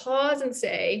would pause and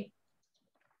say,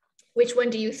 which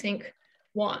one do you think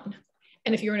won?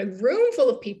 And if you're in a room full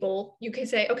of people, you can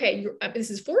say, okay,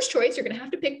 this is forced choice. You're going to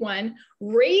have to pick one,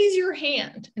 raise your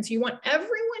hand. And so you want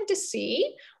everyone to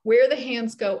see where the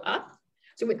hands go up.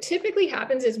 So what typically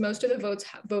happens is most of the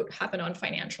vote happen on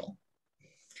financial.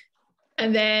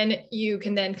 And then you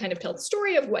can then kind of tell the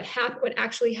story of what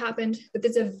actually happened. But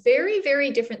there's a very, very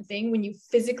different thing when you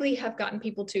physically have gotten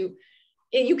people to,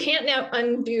 you can't now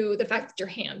undo the fact that your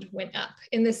hand went up,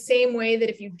 in the same way that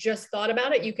if you just thought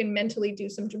about it, you can mentally do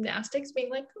some gymnastics being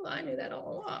like, oh, I knew that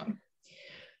all along.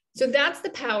 So that's the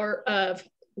power of,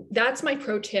 that's my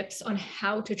pro tips on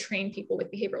how to train people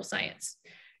with behavioral science.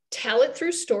 Tell it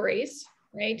through stories,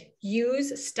 right?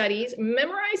 Use studies,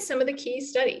 memorize some of the key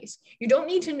studies. You don't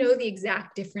need to know the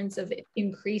exact difference of it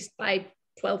increased by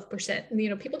 12%. You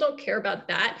know, people don't care about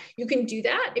that. You can do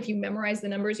that. If you memorize the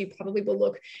numbers, you probably will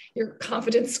look, your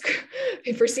confidence,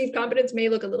 perceived confidence may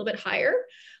look a little bit higher.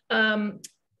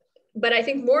 But I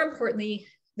think more importantly,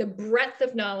 the breadth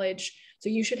of knowledge. So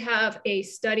you should have a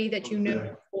study that you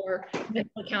know for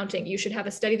mental accounting. You should have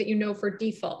a study that you know for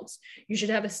defaults. You should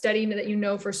have a study that you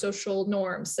know for social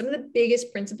norms. Some of the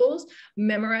biggest principles,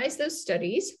 memorize those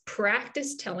studies,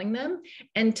 practice telling them,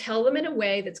 and tell them in a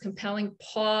way that's compelling.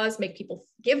 Pause, make people,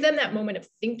 give them that moment of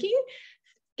thinking,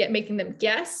 making them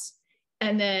guess,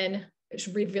 and then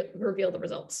reveal the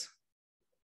results.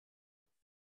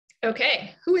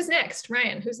 Okay, who is next?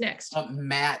 Ryan, who's next?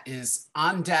 Matt is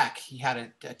on deck. He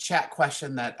had a chat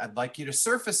question that I'd like you to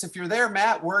surface. If you're there,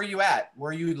 Matt, where are you at? Where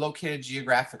are you located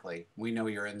geographically? We know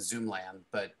you're in Zoom land,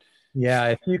 but. Yeah,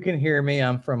 if you can hear me,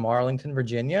 I'm from Arlington,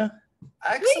 Virginia.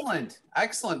 Excellent,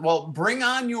 excellent. Well, bring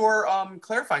on your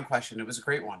clarifying question. It was a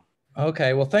great one.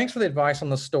 Okay, well, thanks for the advice on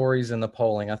the stories and the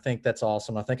polling. I think that's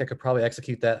awesome. I think I could probably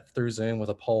execute that through Zoom with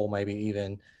a poll, maybe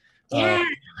even. Yeah.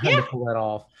 To pull that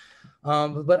off.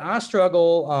 But I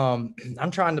struggle.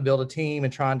 I'm trying to build a team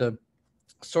and trying to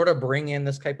sort of bring in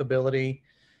this capability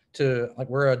to, like,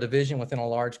 we're a division within a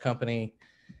large company,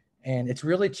 and it's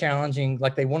really challenging.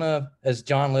 Like, they want to, as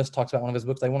John List talks about in one of his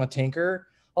books, they want to tinker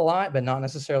a lot, but not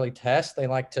necessarily test. They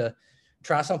like to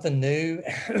try something new.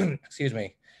 Excuse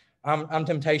me. I'm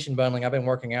temptation bundling. I've been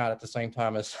working out at the same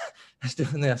time as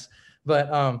doing this,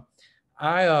 but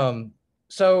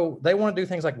so they want to do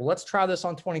things like, well, let's try this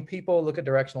on 20 people, look at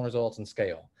directional results and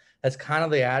scale. That's kind of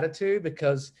the attitude,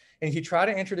 because, and if you try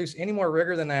to introduce any more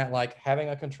rigor than that, like having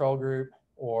a control group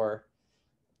or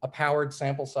a powered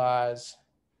sample size,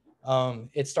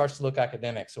 it starts to look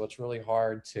academic. So it's really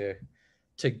hard to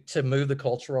move the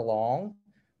culture along.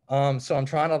 So I'm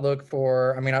trying to look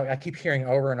for, I mean, I keep hearing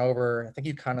over and over, I think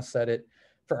you kind of said it,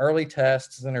 for early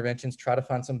tests, interventions, try to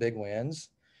find some big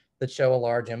wins that show a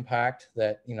large impact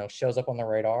that, you know, shows up on the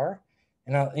radar.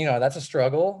 And, you know, that's a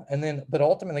struggle. And then, but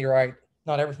ultimately, you're right,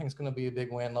 not everything's going to be a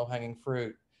big win, low hanging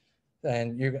fruit.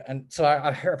 And so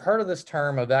I've heard of this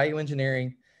term of value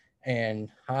engineering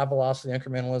and high velocity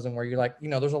incrementalism, where you're like, you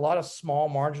know, there's a lot of small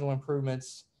marginal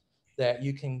improvements that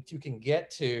you can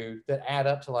get to that add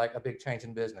up to like a big change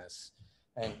in business.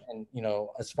 And you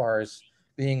know, as far as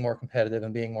being more competitive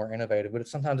and being more innovative, but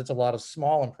sometimes it's a lot of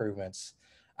small improvements.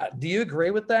 Do you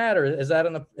agree with that, or is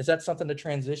that something to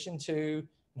transition to?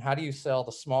 And how do you sell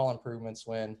the small improvements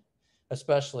when,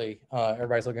 especially,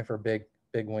 everybody's looking for big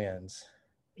wins?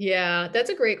 Yeah,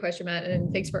 that's a great question, Matt.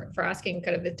 And thanks for asking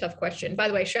kind of the tough question. By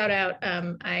the way, shout out.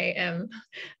 I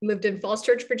lived in Falls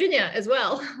Church, Virginia as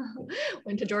well.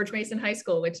 Went to George Mason High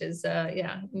School, which is,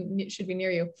 yeah, it should be near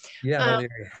you. Yeah.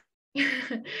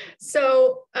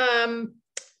 So,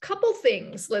 couple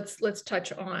things let's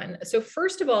touch on. So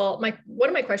first of all, one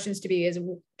of my questions to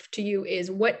you is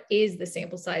what is the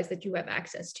sample size that you have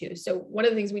access to? So one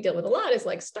of the things we deal with a lot is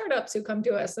like startups who come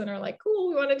to us and are like, cool,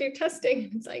 we want to do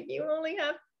testing. It's like, you only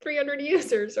have 300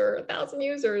 users or 1,000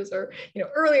 users, or, you know,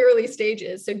 early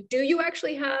stages. So do you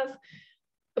actually have,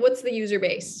 what's the user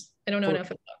base? I don't know enough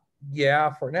about.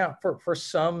 Yeah, for now, for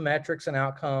some metrics and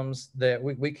outcomes that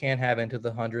we can have into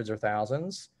the hundreds or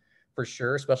thousands, for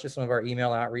sure, especially some of our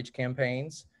email outreach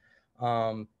campaigns.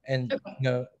 And, okay, you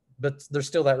know, but there's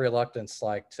still that reluctance,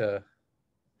 like to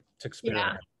experiment.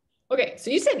 Yeah. Okay. So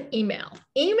you said email.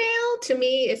 Email to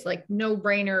me is like no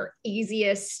brainer,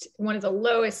 easiest, one of the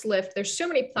lowest lift. There's so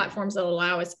many platforms that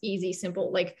allow us easy, simple,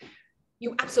 like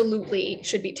you absolutely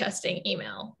should be testing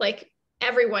email. Like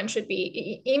everyone should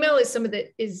be. Email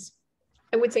is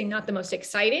I would say not the most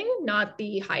exciting, not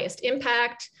the highest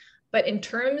impact. But in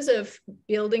terms of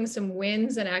building some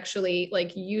wins and actually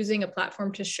like using a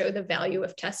platform to show the value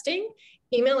of testing,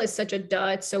 email is such a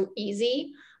duh, it's so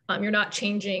easy. You're not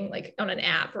changing like on an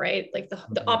app, right? Like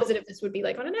the opposite of this would be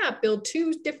like on an app, build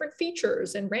 2 different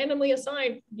features and randomly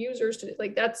assign users to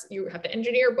like, that's, you have to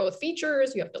engineer both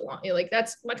features. You have to launch, like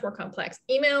that's much more complex.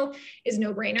 Email is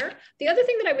no brainer. The other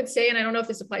thing that I would say, and I don't know if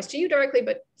this applies to you directly,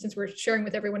 but since we're sharing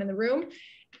with everyone in the room,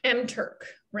 MTurk,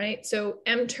 right? So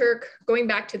MTurk, going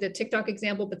back to the TikTok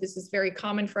example, but this is very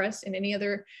common for us in any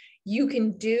other, you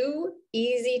can do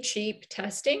easy, cheap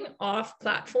testing off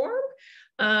platform.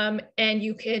 And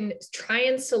you can try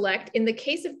and select, in the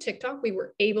case of TikTok, we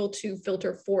were able to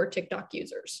filter for TikTok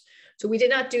users. So we did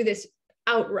not do this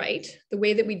outright. The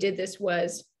way that we did this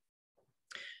was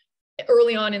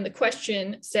early on in the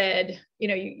question said, you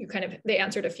know, you kind of, they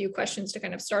answered a few questions to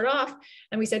kind of start off.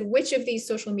 And we said, which of these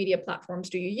social media platforms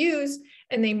do you use?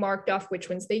 And they marked off which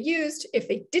ones they used. If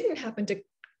they didn't happen to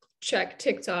check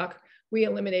TikTok, we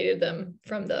eliminated them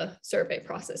from the survey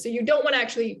process. So you don't want to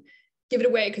actually give it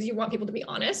away because you want people to be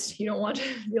honest. You don't want to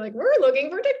be like, we're looking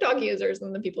for TikTok users.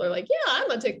 And the people are like, yeah,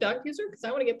 I'm a TikTok user because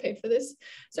I want to get paid for this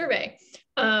survey.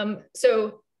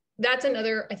 So that's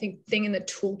another, I think, thing in the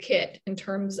toolkit in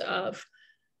terms of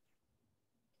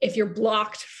if you're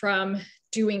blocked from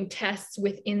doing tests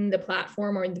within the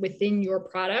platform or within your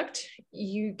product,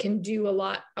 you can do a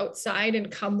lot outside and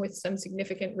come with some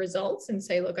significant results and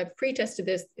say, look, I've pre-tested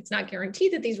this. It's not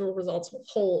guaranteed that these results will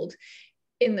hold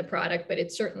in the product, but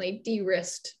it's certainly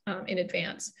de-risked in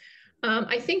advance.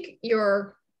 I think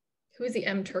who is the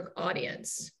MTurk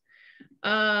audience?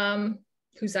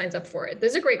 Who signs up for it?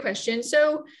 This is a great question.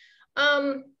 So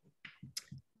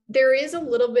there is a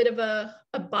little bit of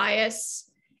a bias.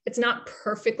 It's not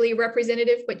perfectly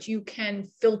representative, but you can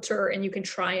filter and you can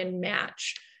try and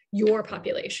match your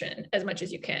population as much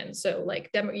as you can. So like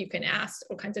you can ask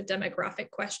all kinds of demographic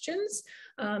questions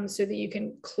so that you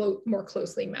can more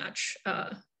closely match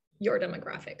your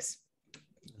demographics.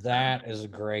 That is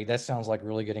great. That sounds like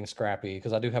really getting scrappy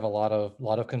because I do have a lot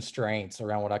of constraints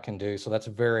around what I can do. So that's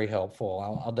very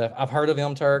helpful. I've heard of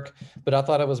MTurk, but I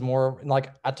thought it was more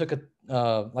like I took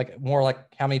more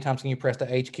like how many times can you press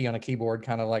the H key on a keyboard,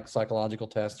 kind of like psychological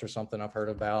tests or something I've heard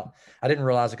about. I didn't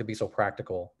realize it could be so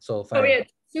practical. So thanks. Oh yeah,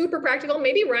 super practical.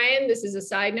 Maybe Ryan, this is a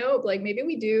side note, like maybe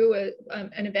we do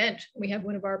an event. We have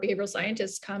one of our behavioral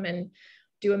scientists come and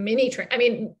do a mini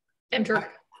MTurk.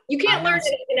 You can't learn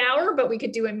it in an hour, but we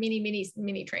could do a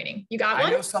mini training. You got one? I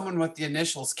know someone with the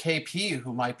initials KP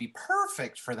who might be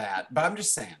perfect for that, but I'm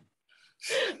just saying.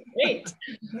 Great.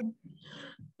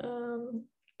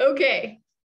 Okay.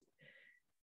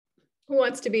 Who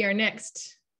wants to be our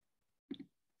next?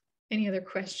 Any other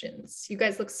questions? You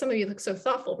guys some of you look so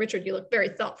thoughtful. Richard, you look very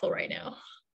thoughtful right now.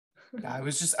 Yeah, I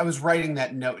was writing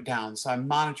that note down, so I'm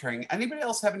monitoring. Anybody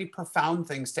else have any profound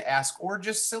things to ask or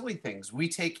just silly things? We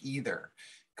take either,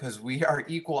 because we are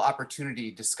equal opportunity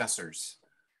discussers.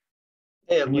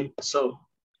 Hey, so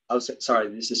I was sorry,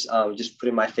 this is just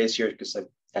putting my face here because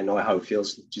I know how it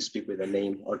feels to speak with a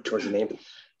name or towards a name.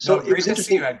 So it was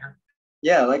interesting. You, Edgar.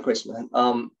 Yeah, likewise, man.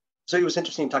 So it was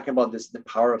interesting talking about the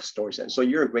power of stories. And so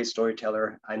you're a great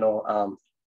storyteller. I know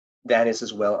Dan is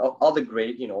as well. All the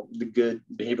great, the good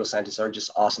behavioral scientists are just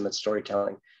awesome at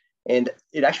storytelling. And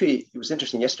it was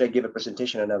interesting. Yesterday, I gave a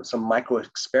presentation on some micro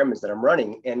experiments that I'm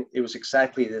running. And it was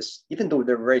exactly this, even though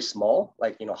they're very small,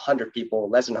 like, 100 people,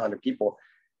 less than 100 people,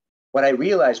 what I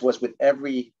realized was with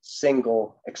every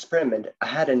single experiment, I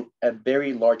had a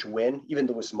very large win, even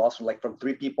though it was small. So like from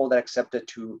 3 people that accepted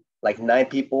to like 9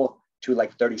 people to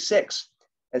like 36.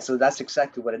 And so that's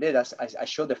exactly what I did. I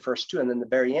showed the first 2. And then the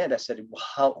very end, I said, well,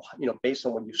 how, based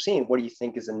on what you've seen, what do you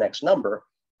think is the next number?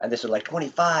 And this was like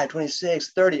 25,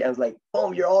 26, 30. I was like,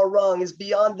 boom, you're all wrong. It's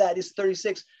beyond that. It's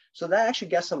 36. So that actually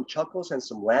got some chuckles and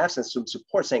some laughs and some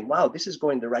support saying, wow, this is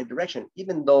going the right direction,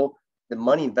 even though the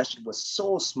money invested was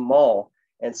so small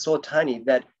and so tiny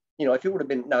that, if it would have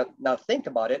been, now think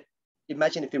about it,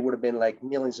 imagine if it would have been like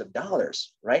millions of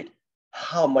dollars, right?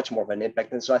 How much more of an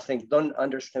impact. And so I think don't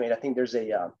underestimate. I think there's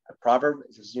a proverb,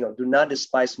 it says, do not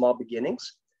despise small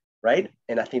beginnings, right?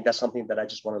 And I think that's something that I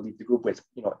just want to leave the group with.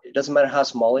 It doesn't matter how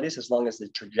small it is, as long as the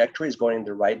trajectory is going in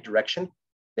the right direction,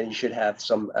 then you should have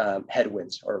some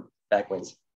headwinds or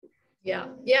backwinds. Yeah.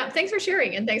 Thanks for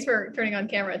sharing, and thanks for turning on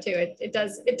camera too. It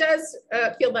does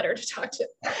feel better to talk to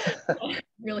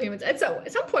real humans. And so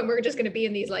at some point we're just going to be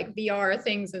in these like VR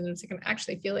things, and it's going to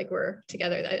actually feel like we're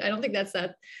together. I don't think that's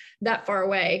that far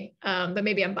away, but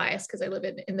maybe I'm biased because I live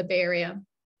in the Bay Area.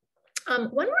 One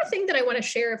more thing that I want to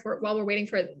share while we're waiting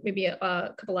for maybe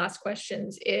a couple last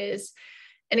questions is,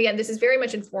 and again, this is very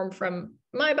much informed from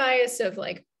my bias of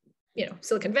like,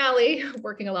 Silicon Valley,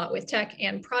 working a lot with tech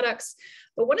and products.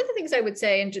 But one of the things I would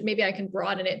say, and maybe I can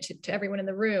broaden it to everyone in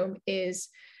the room, is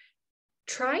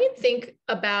try and think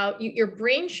about your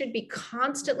brain should be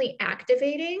constantly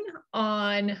activating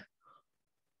on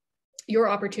your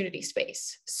opportunity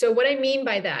space. So what I mean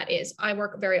by that is I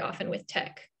work very often with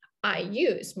tech.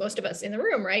 Most of us in the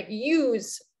room, right,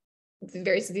 use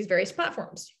these various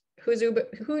platforms. Who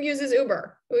uses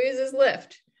Uber? Who uses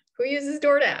Lyft? Who uses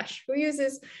DoorDash? Who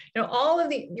uses, all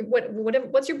of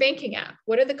what's your banking app?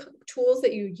 What are the tools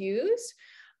that you use?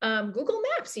 Google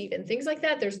Maps, even things like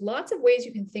that. There's lots of ways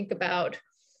you can think about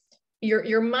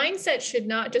your mindset should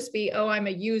not just be, oh, I'm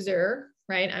a user,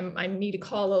 right? I need to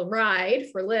call a ride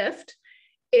for Lyft.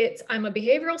 I'm a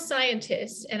behavioral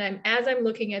scientist, and as I'm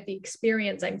looking at the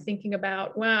experience, I'm thinking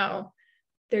about, wow,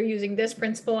 they're using this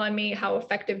principle on me. How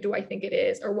effective do I think it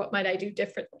is? Or what might I do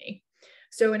differently?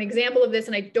 So an example of this,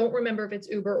 and I don't remember if it's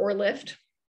Uber or Lyft,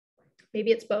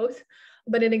 maybe it's both,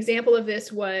 but an example of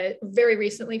this was very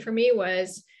recently for me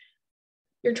was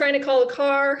you're trying to call a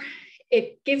car.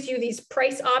 It gives you these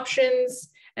price options.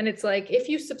 And it's like, if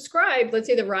you subscribe, let's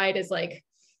say the ride is like,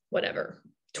 whatever,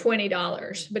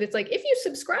 $20, but it's like, if you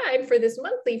subscribe for this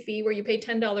monthly fee where you pay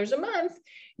 $10 a month,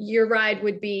 your ride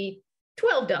would be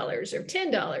 $12 or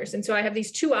 $10. And so I have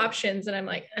these two options and I'm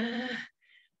like,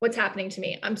 what's happening to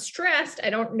me? I'm stressed. I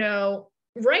don't know.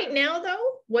 Right now though,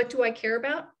 what do I care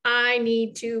about? I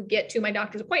need to get to my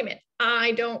doctor's appointment.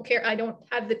 I don't care. I don't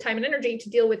have the time and energy to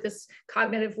deal with this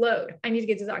cognitive load. I need to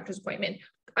get to the doctor's appointment.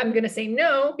 I'm going to say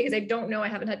no because I don't know. I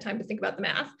haven't had time to think about the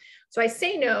math. So I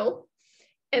say no.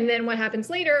 And then what happens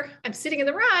later? I'm sitting in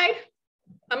the ride.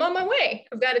 I'm on my way.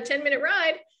 I've got a 10-minute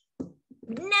ride.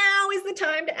 Now is the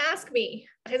time to ask me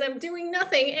because I'm doing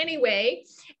nothing anyway.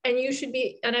 And you should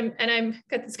be, and I'm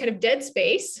got this kind of dead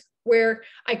space where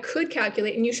I could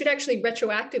calculate, and you should actually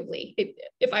retroactively,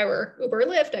 if I were Uber or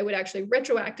Lyft, I would actually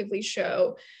retroactively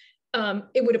show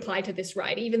it would apply to this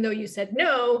ride, even though you said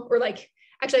no, or like,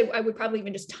 actually, I would probably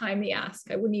even just time the ask.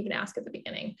 I wouldn't even ask at the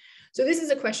beginning. So this is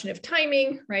a question of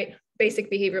timing, right?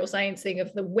 Basic behavioral science thing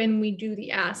of when we do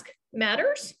the ask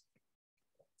matters.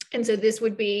 And so this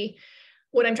would be,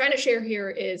 what I'm trying to share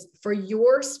here is for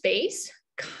your space,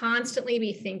 constantly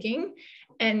be thinking,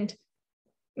 and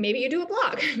maybe you do a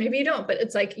blog, maybe you don't, but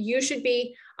it's like,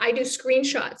 I do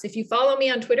screenshots. If you follow me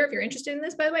on Twitter, if you're interested in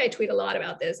this, by the way, I tweet a lot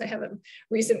about this. I have a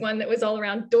recent one that was all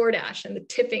around DoorDash and the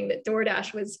tipping that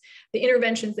the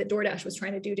interventions that DoorDash was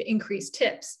trying to do to increase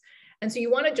tips. And so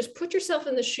you want to just put yourself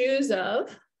in the shoes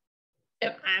of,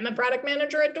 I'm a product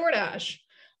manager at DoorDash.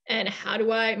 And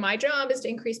my job is to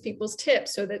increase people's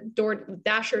tips so that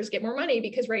Dashers get more money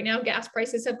because right now gas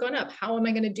prices have gone up. How am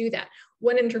I going to do that?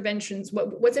 What interventions,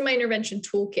 what's in my intervention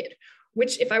toolkit?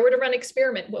 If I were to run an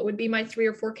experiment, what would be my 3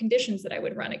 or 4 conditions that I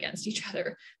would run against each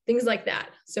other? Things like that.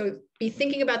 So be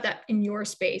thinking about that in your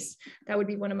space. That would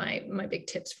be one of my big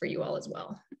tips for you all as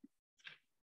well.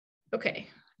 Okay,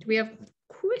 do we have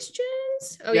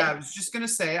questions? Oh yeah, I was just gonna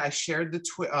say I shared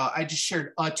I just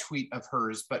shared a tweet of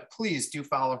hers, but please do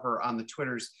follow her on the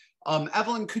Twitters.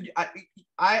 Evelyn,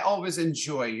 I always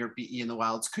enjoy your BE in the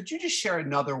Wilds. Could you just share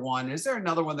another one? Is there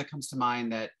another one that comes to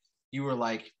mind that you were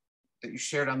like, that you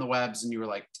shared on the webs and you were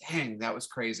like, dang, that was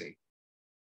crazy?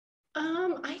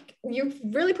 You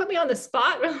really put me on the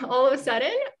spot all of a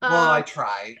sudden. Well, I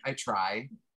try.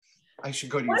 I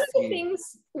should go to your feed.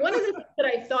 One of the things that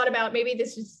I thought about, maybe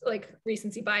this is like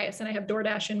recency bias and I have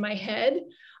DoorDash in my head.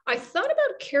 I thought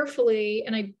about carefully,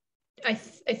 and I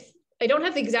don't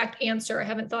have the exact answer. I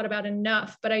haven't thought about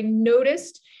enough, but I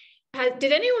noticed,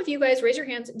 did any of you guys raise your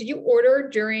hands? Did you order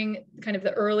during kind of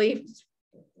the early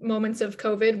moments of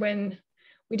COVID when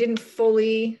we didn't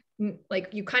fully,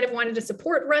 like you kind of wanted to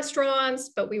support restaurants,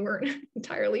 but we weren't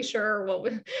entirely sure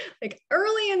like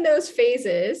early in those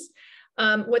phases?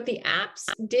 What the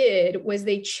apps did was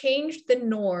they changed the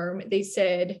norm. They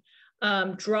said,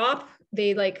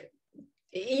 it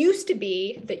used to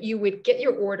be that you would get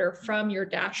your order from your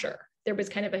Dasher. There was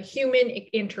kind of a human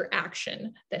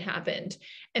interaction that happened.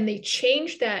 And they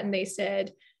changed that and they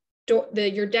said,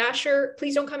 your Dasher,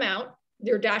 please don't come out.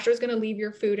 Your Dasher is going to leave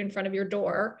your food in front of your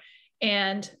door.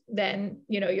 And then,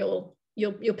 you'll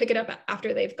pick it up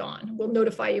after they've gone. We'll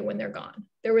notify you when they're gone.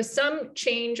 There was some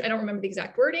change. I don't remember the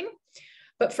exact wording.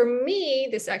 But for me,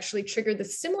 this actually triggered the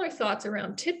similar thoughts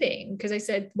around tipping, because I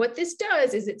said, what this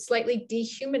does is it slightly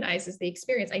dehumanizes the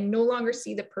experience. I no longer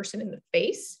see the person in the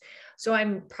face. So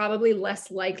I'm probably less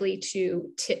likely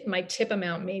to tip. My tip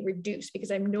amount may reduce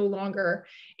because I'm no longer,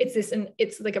 it's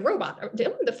like a robot.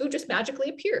 The food just magically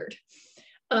appeared.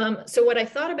 So what I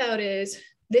thought about is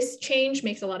this change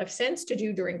makes a lot of sense to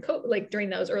do during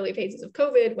those early phases of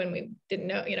COVID when we didn't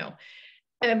know,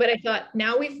 but I thought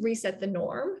now we've reset the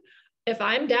norm. If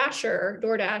I'm Dasher,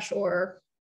 DoorDash, or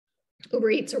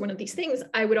Uber Eats or one of these things,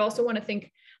 I would also want to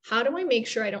think, how do I make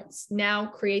sure I don't now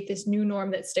create this new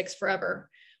norm that sticks forever?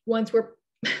 Once we're,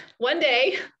 one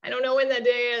day, I don't know when that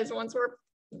day is, once we're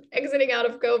exiting out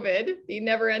of COVID, the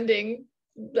never ending,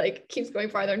 like keeps going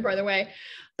farther and farther away.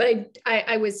 But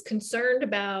I was concerned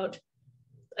about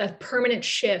a permanent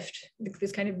shift,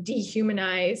 this kind of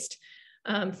dehumanized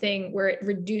thing where it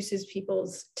reduces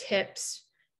people's tips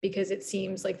because it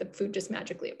seems like the food just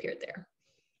magically appeared there.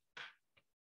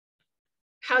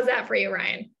 How's that for you,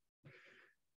 Ryan?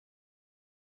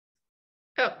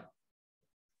 Oh,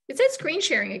 it says screen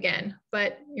sharing again,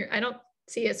 but I don't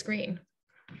see a screen.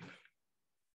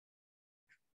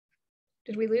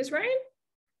 Did we lose Ryan?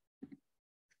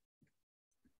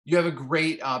 You have a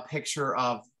great picture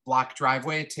of block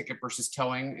driveway, ticket versus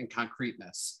towing, and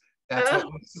concreteness. That's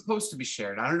what was supposed to be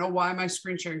shared. I don't know why my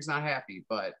screen sharing is not happy,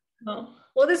 but. Oh,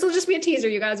 well, this will just be a teaser,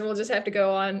 you guys. We'll just have to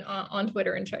go on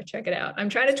Twitter and check it out. I'm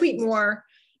trying to tweet more.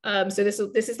 So this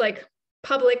is like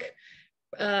public.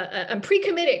 I'm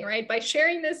pre-committing, right? By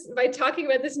sharing this, by talking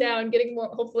about this now and getting more,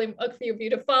 hopefully a few of you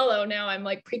to follow now, I'm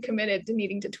like pre-committed to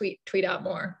needing to tweet out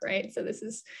more, right? So this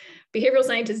is, behavioral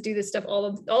scientists do this stuff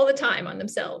all the time on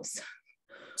themselves.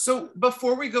 So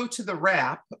before we go to the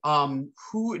wrap,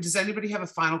 does anybody have a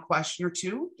final question or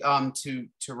two to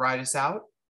ride us out?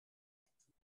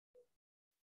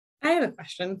 I have a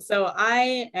question. So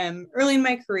I am early in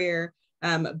my career,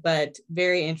 but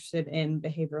very interested in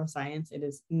behavioral science. It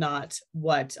is not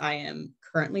what I am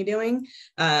currently doing.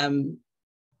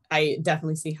 I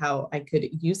definitely see how I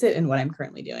could use it in what I'm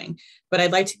currently doing, but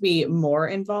I'd like to be more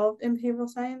involved in behavioral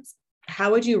science.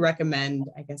 How would you recommend,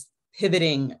 I guess,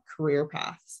 pivoting career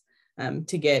paths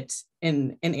to get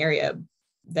in an area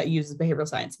that uses behavioral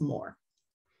science more?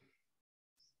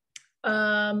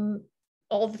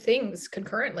 All the things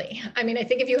concurrently. I mean, I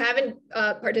think if you haven't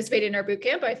participated in our boot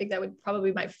camp, I think that would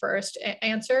probably be my first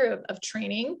answer of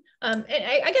training. And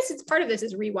I guess it's part of this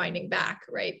is rewinding back,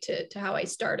 right, to how I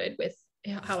started with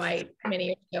how I many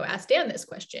years ago asked Dan this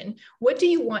question. What do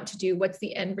you want to do? What's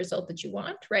the end result that you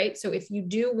want, right? So if you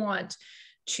do want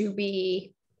to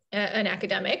be an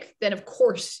academic, then of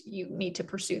course you need to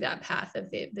pursue that path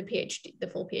of the PhD, the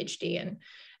full PhD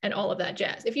and all of that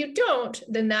jazz. If you don't,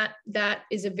 then that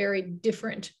is a very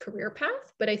different career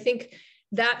path. But I think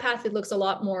that path, it looks a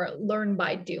lot more learn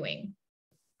by doing.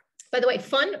 By the way,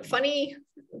 funny,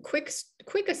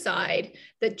 quick aside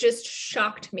that just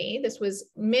shocked me. This was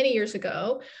many years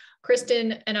ago.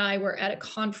 Kristen and I were at a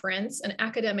conference, an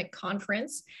academic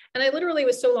conference. And I literally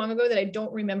was so long ago that I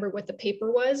don't remember what the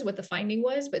paper was, what the finding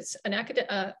was, but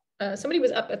somebody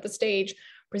was up at the stage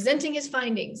presenting his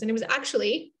findings. And it was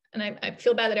actually, and I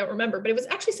feel bad that I don't remember, but it was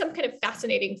actually some kind of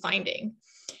fascinating finding.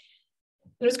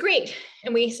 It was great.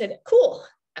 And we said, cool,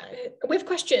 we have a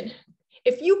question.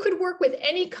 If you could work with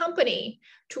any company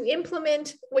to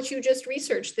implement what you just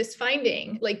researched, this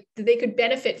finding, like they could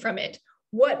benefit from it,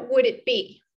 what would it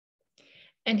be?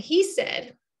 And he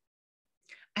said,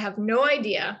 I have no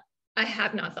idea. I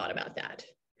have not thought about that.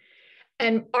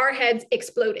 And our heads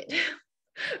exploded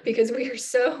because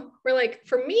we're like,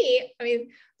 for me, I mean,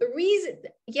 the reason,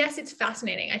 yes, it's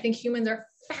fascinating. I think humans are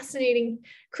fascinating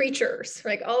creatures,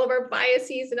 like all of our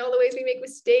biases and all the ways we make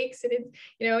mistakes. And it,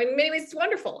 in many ways, it's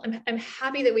wonderful. I'm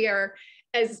happy that we are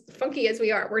as funky as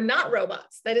we are. We're not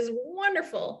robots. That is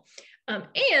wonderful.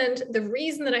 And the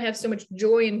reason that I have so much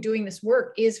joy in doing this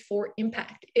work is for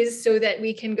impact, is so that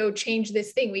we can go change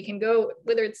this thing. We can go,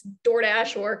 whether it's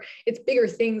DoorDash or it's bigger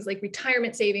things like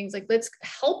retirement savings, like let's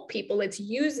help people. Let's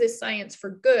use this science for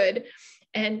good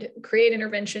and create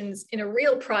interventions in a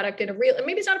real product, and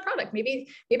maybe it's not a product. Maybe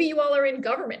you all are in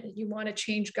government. You want to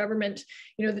change government,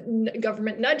 the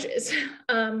government nudges,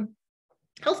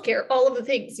 healthcare, all of the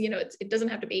things, it doesn't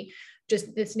have to be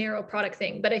just this narrow product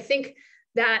thing. But I think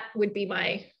that would be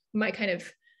my kind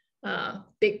of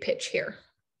big pitch here.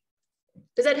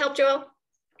 Does that help, Joelle?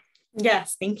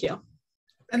 Yes, thank you.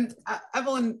 And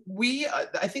Evelyn,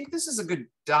 I think this is a good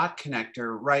dot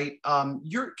connector, right? Can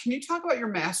you talk about your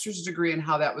master's degree and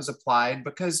how that was applied?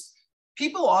 Because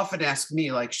people often ask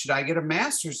me, like, should I get a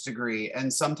master's degree?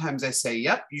 And sometimes I say,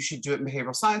 yep, you should do it in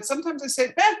behavioral science. Sometimes I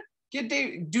say,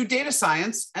 do data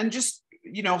science and just,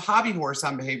 hobby horse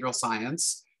on behavioral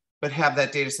science, but have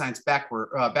that data science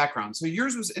background. So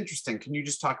yours was interesting. Can you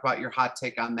just talk about your hot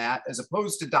take on that as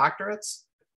opposed to doctorates?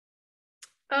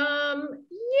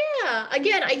 Yeah,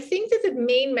 again, I think that the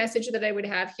main message that I would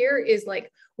have here is like,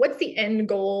 what's the end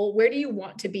goal? Where do you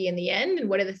want to be in the end? And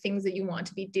what are the things that you want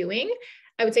to be doing?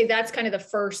 I would say that's kind of the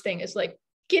first thing, is like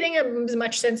getting as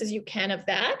much sense as you can of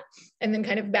that, and then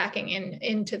kind of backing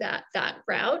into that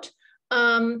route.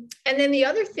 And then the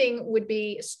other thing would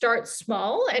be start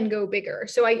small and go bigger.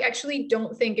 So I actually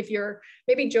don't think if you're,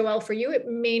 maybe Joelle, for you, it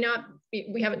may not be,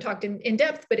 we haven't talked in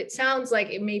depth, but it sounds like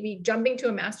it may be jumping to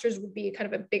a master's would be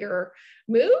kind of a bigger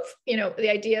move. You know, the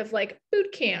idea of like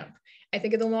boot camp. I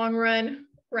think in the long run,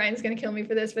 Ryan's going to kill me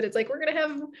for this, but it's like, we're going to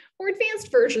have more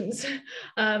advanced versions.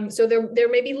 So there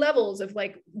may be levels of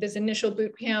like this initial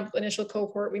boot camp, initial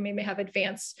cohort. We may have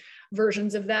advanced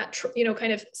versions of that, you know,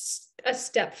 kind of a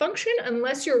step function,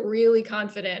 unless you're really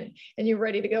confident and you're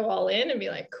ready to go all in and be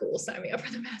like, cool, sign me up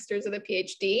for the master's or the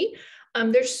PhD.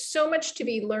 There's so much to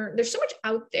be learned. There's so much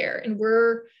out there, and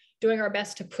we're doing our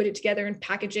best to put it together and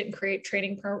package it and create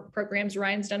training programs.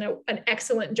 Ryan's done an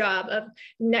excellent job of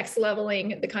next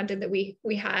leveling the content that we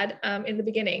had in the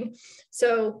beginning.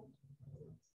 So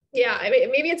yeah, I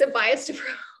mean, maybe it's a biased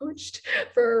approach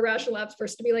for Rational Labs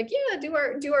first to be like, yeah, do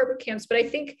our boot camps. But I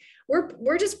think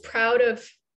we're just proud of,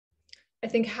 I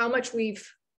think, how much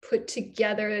we've put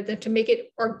together to make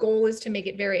it, our goal is to make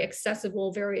it very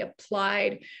accessible, very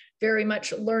applied, very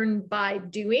much learn by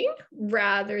doing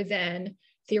rather than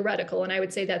theoretical. And I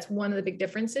would say that's one of the big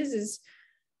differences is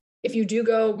if you do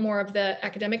go more of the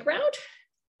academic route,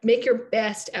 make your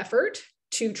best effort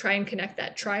to try and connect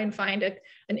that, try and find an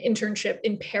internship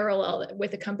in parallel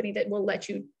with a company that will let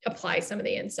you apply some of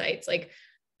the insights. Like,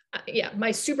 yeah,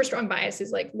 my super strong bias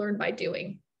is like learn by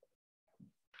doing.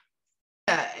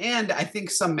 Yeah, and I think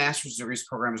some master's degrees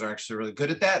programs are actually really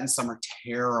good at that, and some are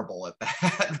terrible at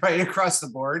that, right across the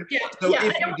board. Yeah, so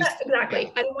yeah, exactly.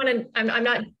 Yeah. I don't want to. I'm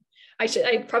not.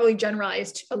 I probably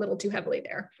generalized a little too heavily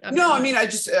there. No, I mean, I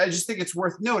just think it's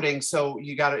worth noting. So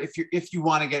you got to, if you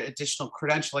want to get additional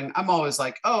credentialing, I'm always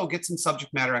like, oh, get some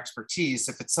subject matter expertise.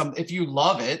 If you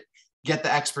love it, get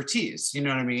the expertise, you know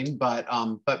what I mean?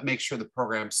 But make sure the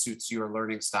program suits your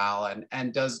learning style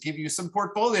and does give you some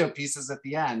portfolio pieces at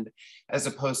the end, as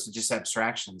opposed to just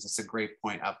abstractions. It's a great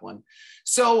point, Evelyn.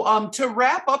 So to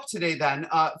wrap up today then,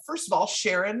 first of all,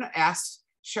 Sharon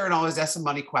always asks some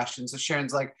money questions. So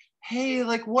Sharon's like, hey,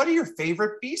 like, what are your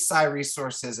favorite BSci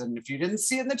resources? And if you didn't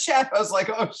see it in the chat, I was like,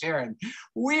 oh, Sharon,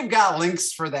 we've got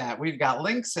links for that. We've got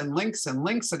links and links and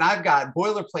links, and I've got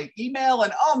boilerplate email,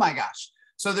 and oh my gosh.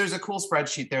 So there's a cool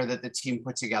spreadsheet there that the team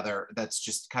put together that's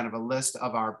just kind of a list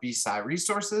of our BSci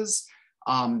resources.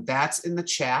 That's in the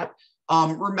chat.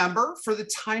 Remember, for the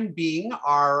time being,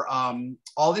 our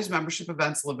all these membership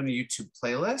events live in a YouTube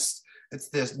playlist. It's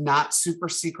this not super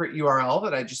secret URL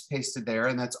that I just pasted there,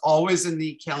 and that's always in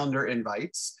the calendar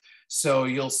invites. So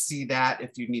you'll see that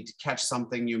if you need to catch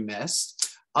something you missed.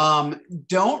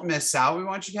 Don't miss out. We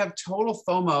want you to have total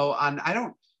FOMO on, I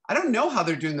don't know how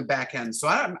they're doing the back end. So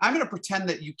I'm going to pretend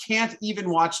that you can't even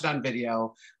watch it on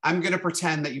video. I'm going to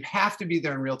pretend that you have to be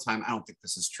there in real time. I don't think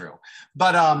this is true,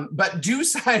 but do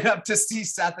sign up to see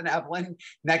Seth and Evelyn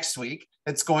next week.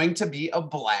 It's going to be a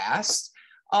blast.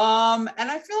 And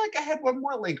I feel like I had one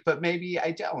more link, but maybe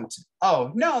I don't.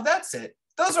 Oh, no, that's it.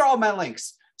 Those are all my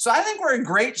links. So I think we're in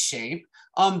great shape.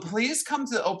 Please come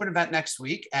to the open event next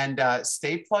week and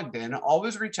stay plugged in.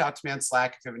 Always reach out to me on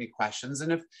Slack if you have any questions. And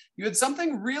if you had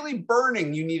something really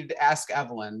burning you needed to ask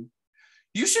Evelyn,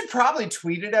 you should probably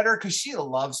tweet it at her because she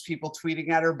loves people tweeting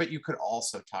at her, but you could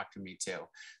also talk to me too.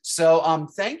 So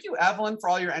thank you, Evelyn, for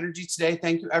all your energy today.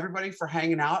 Thank you, everybody, for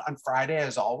hanging out on Friday,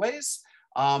 as always.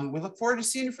 We look forward to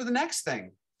seeing you for the next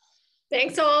thing.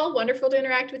 Thanks all. Wonderful to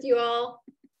interact with you all.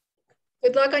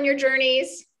 Good luck on your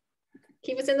journeys.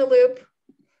 Keep us in the loop.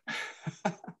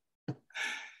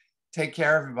 Take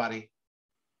care, everybody.